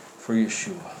for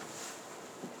Yeshua.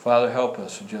 Father, help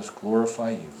us to just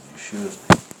glorify you in Yeshua's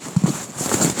name.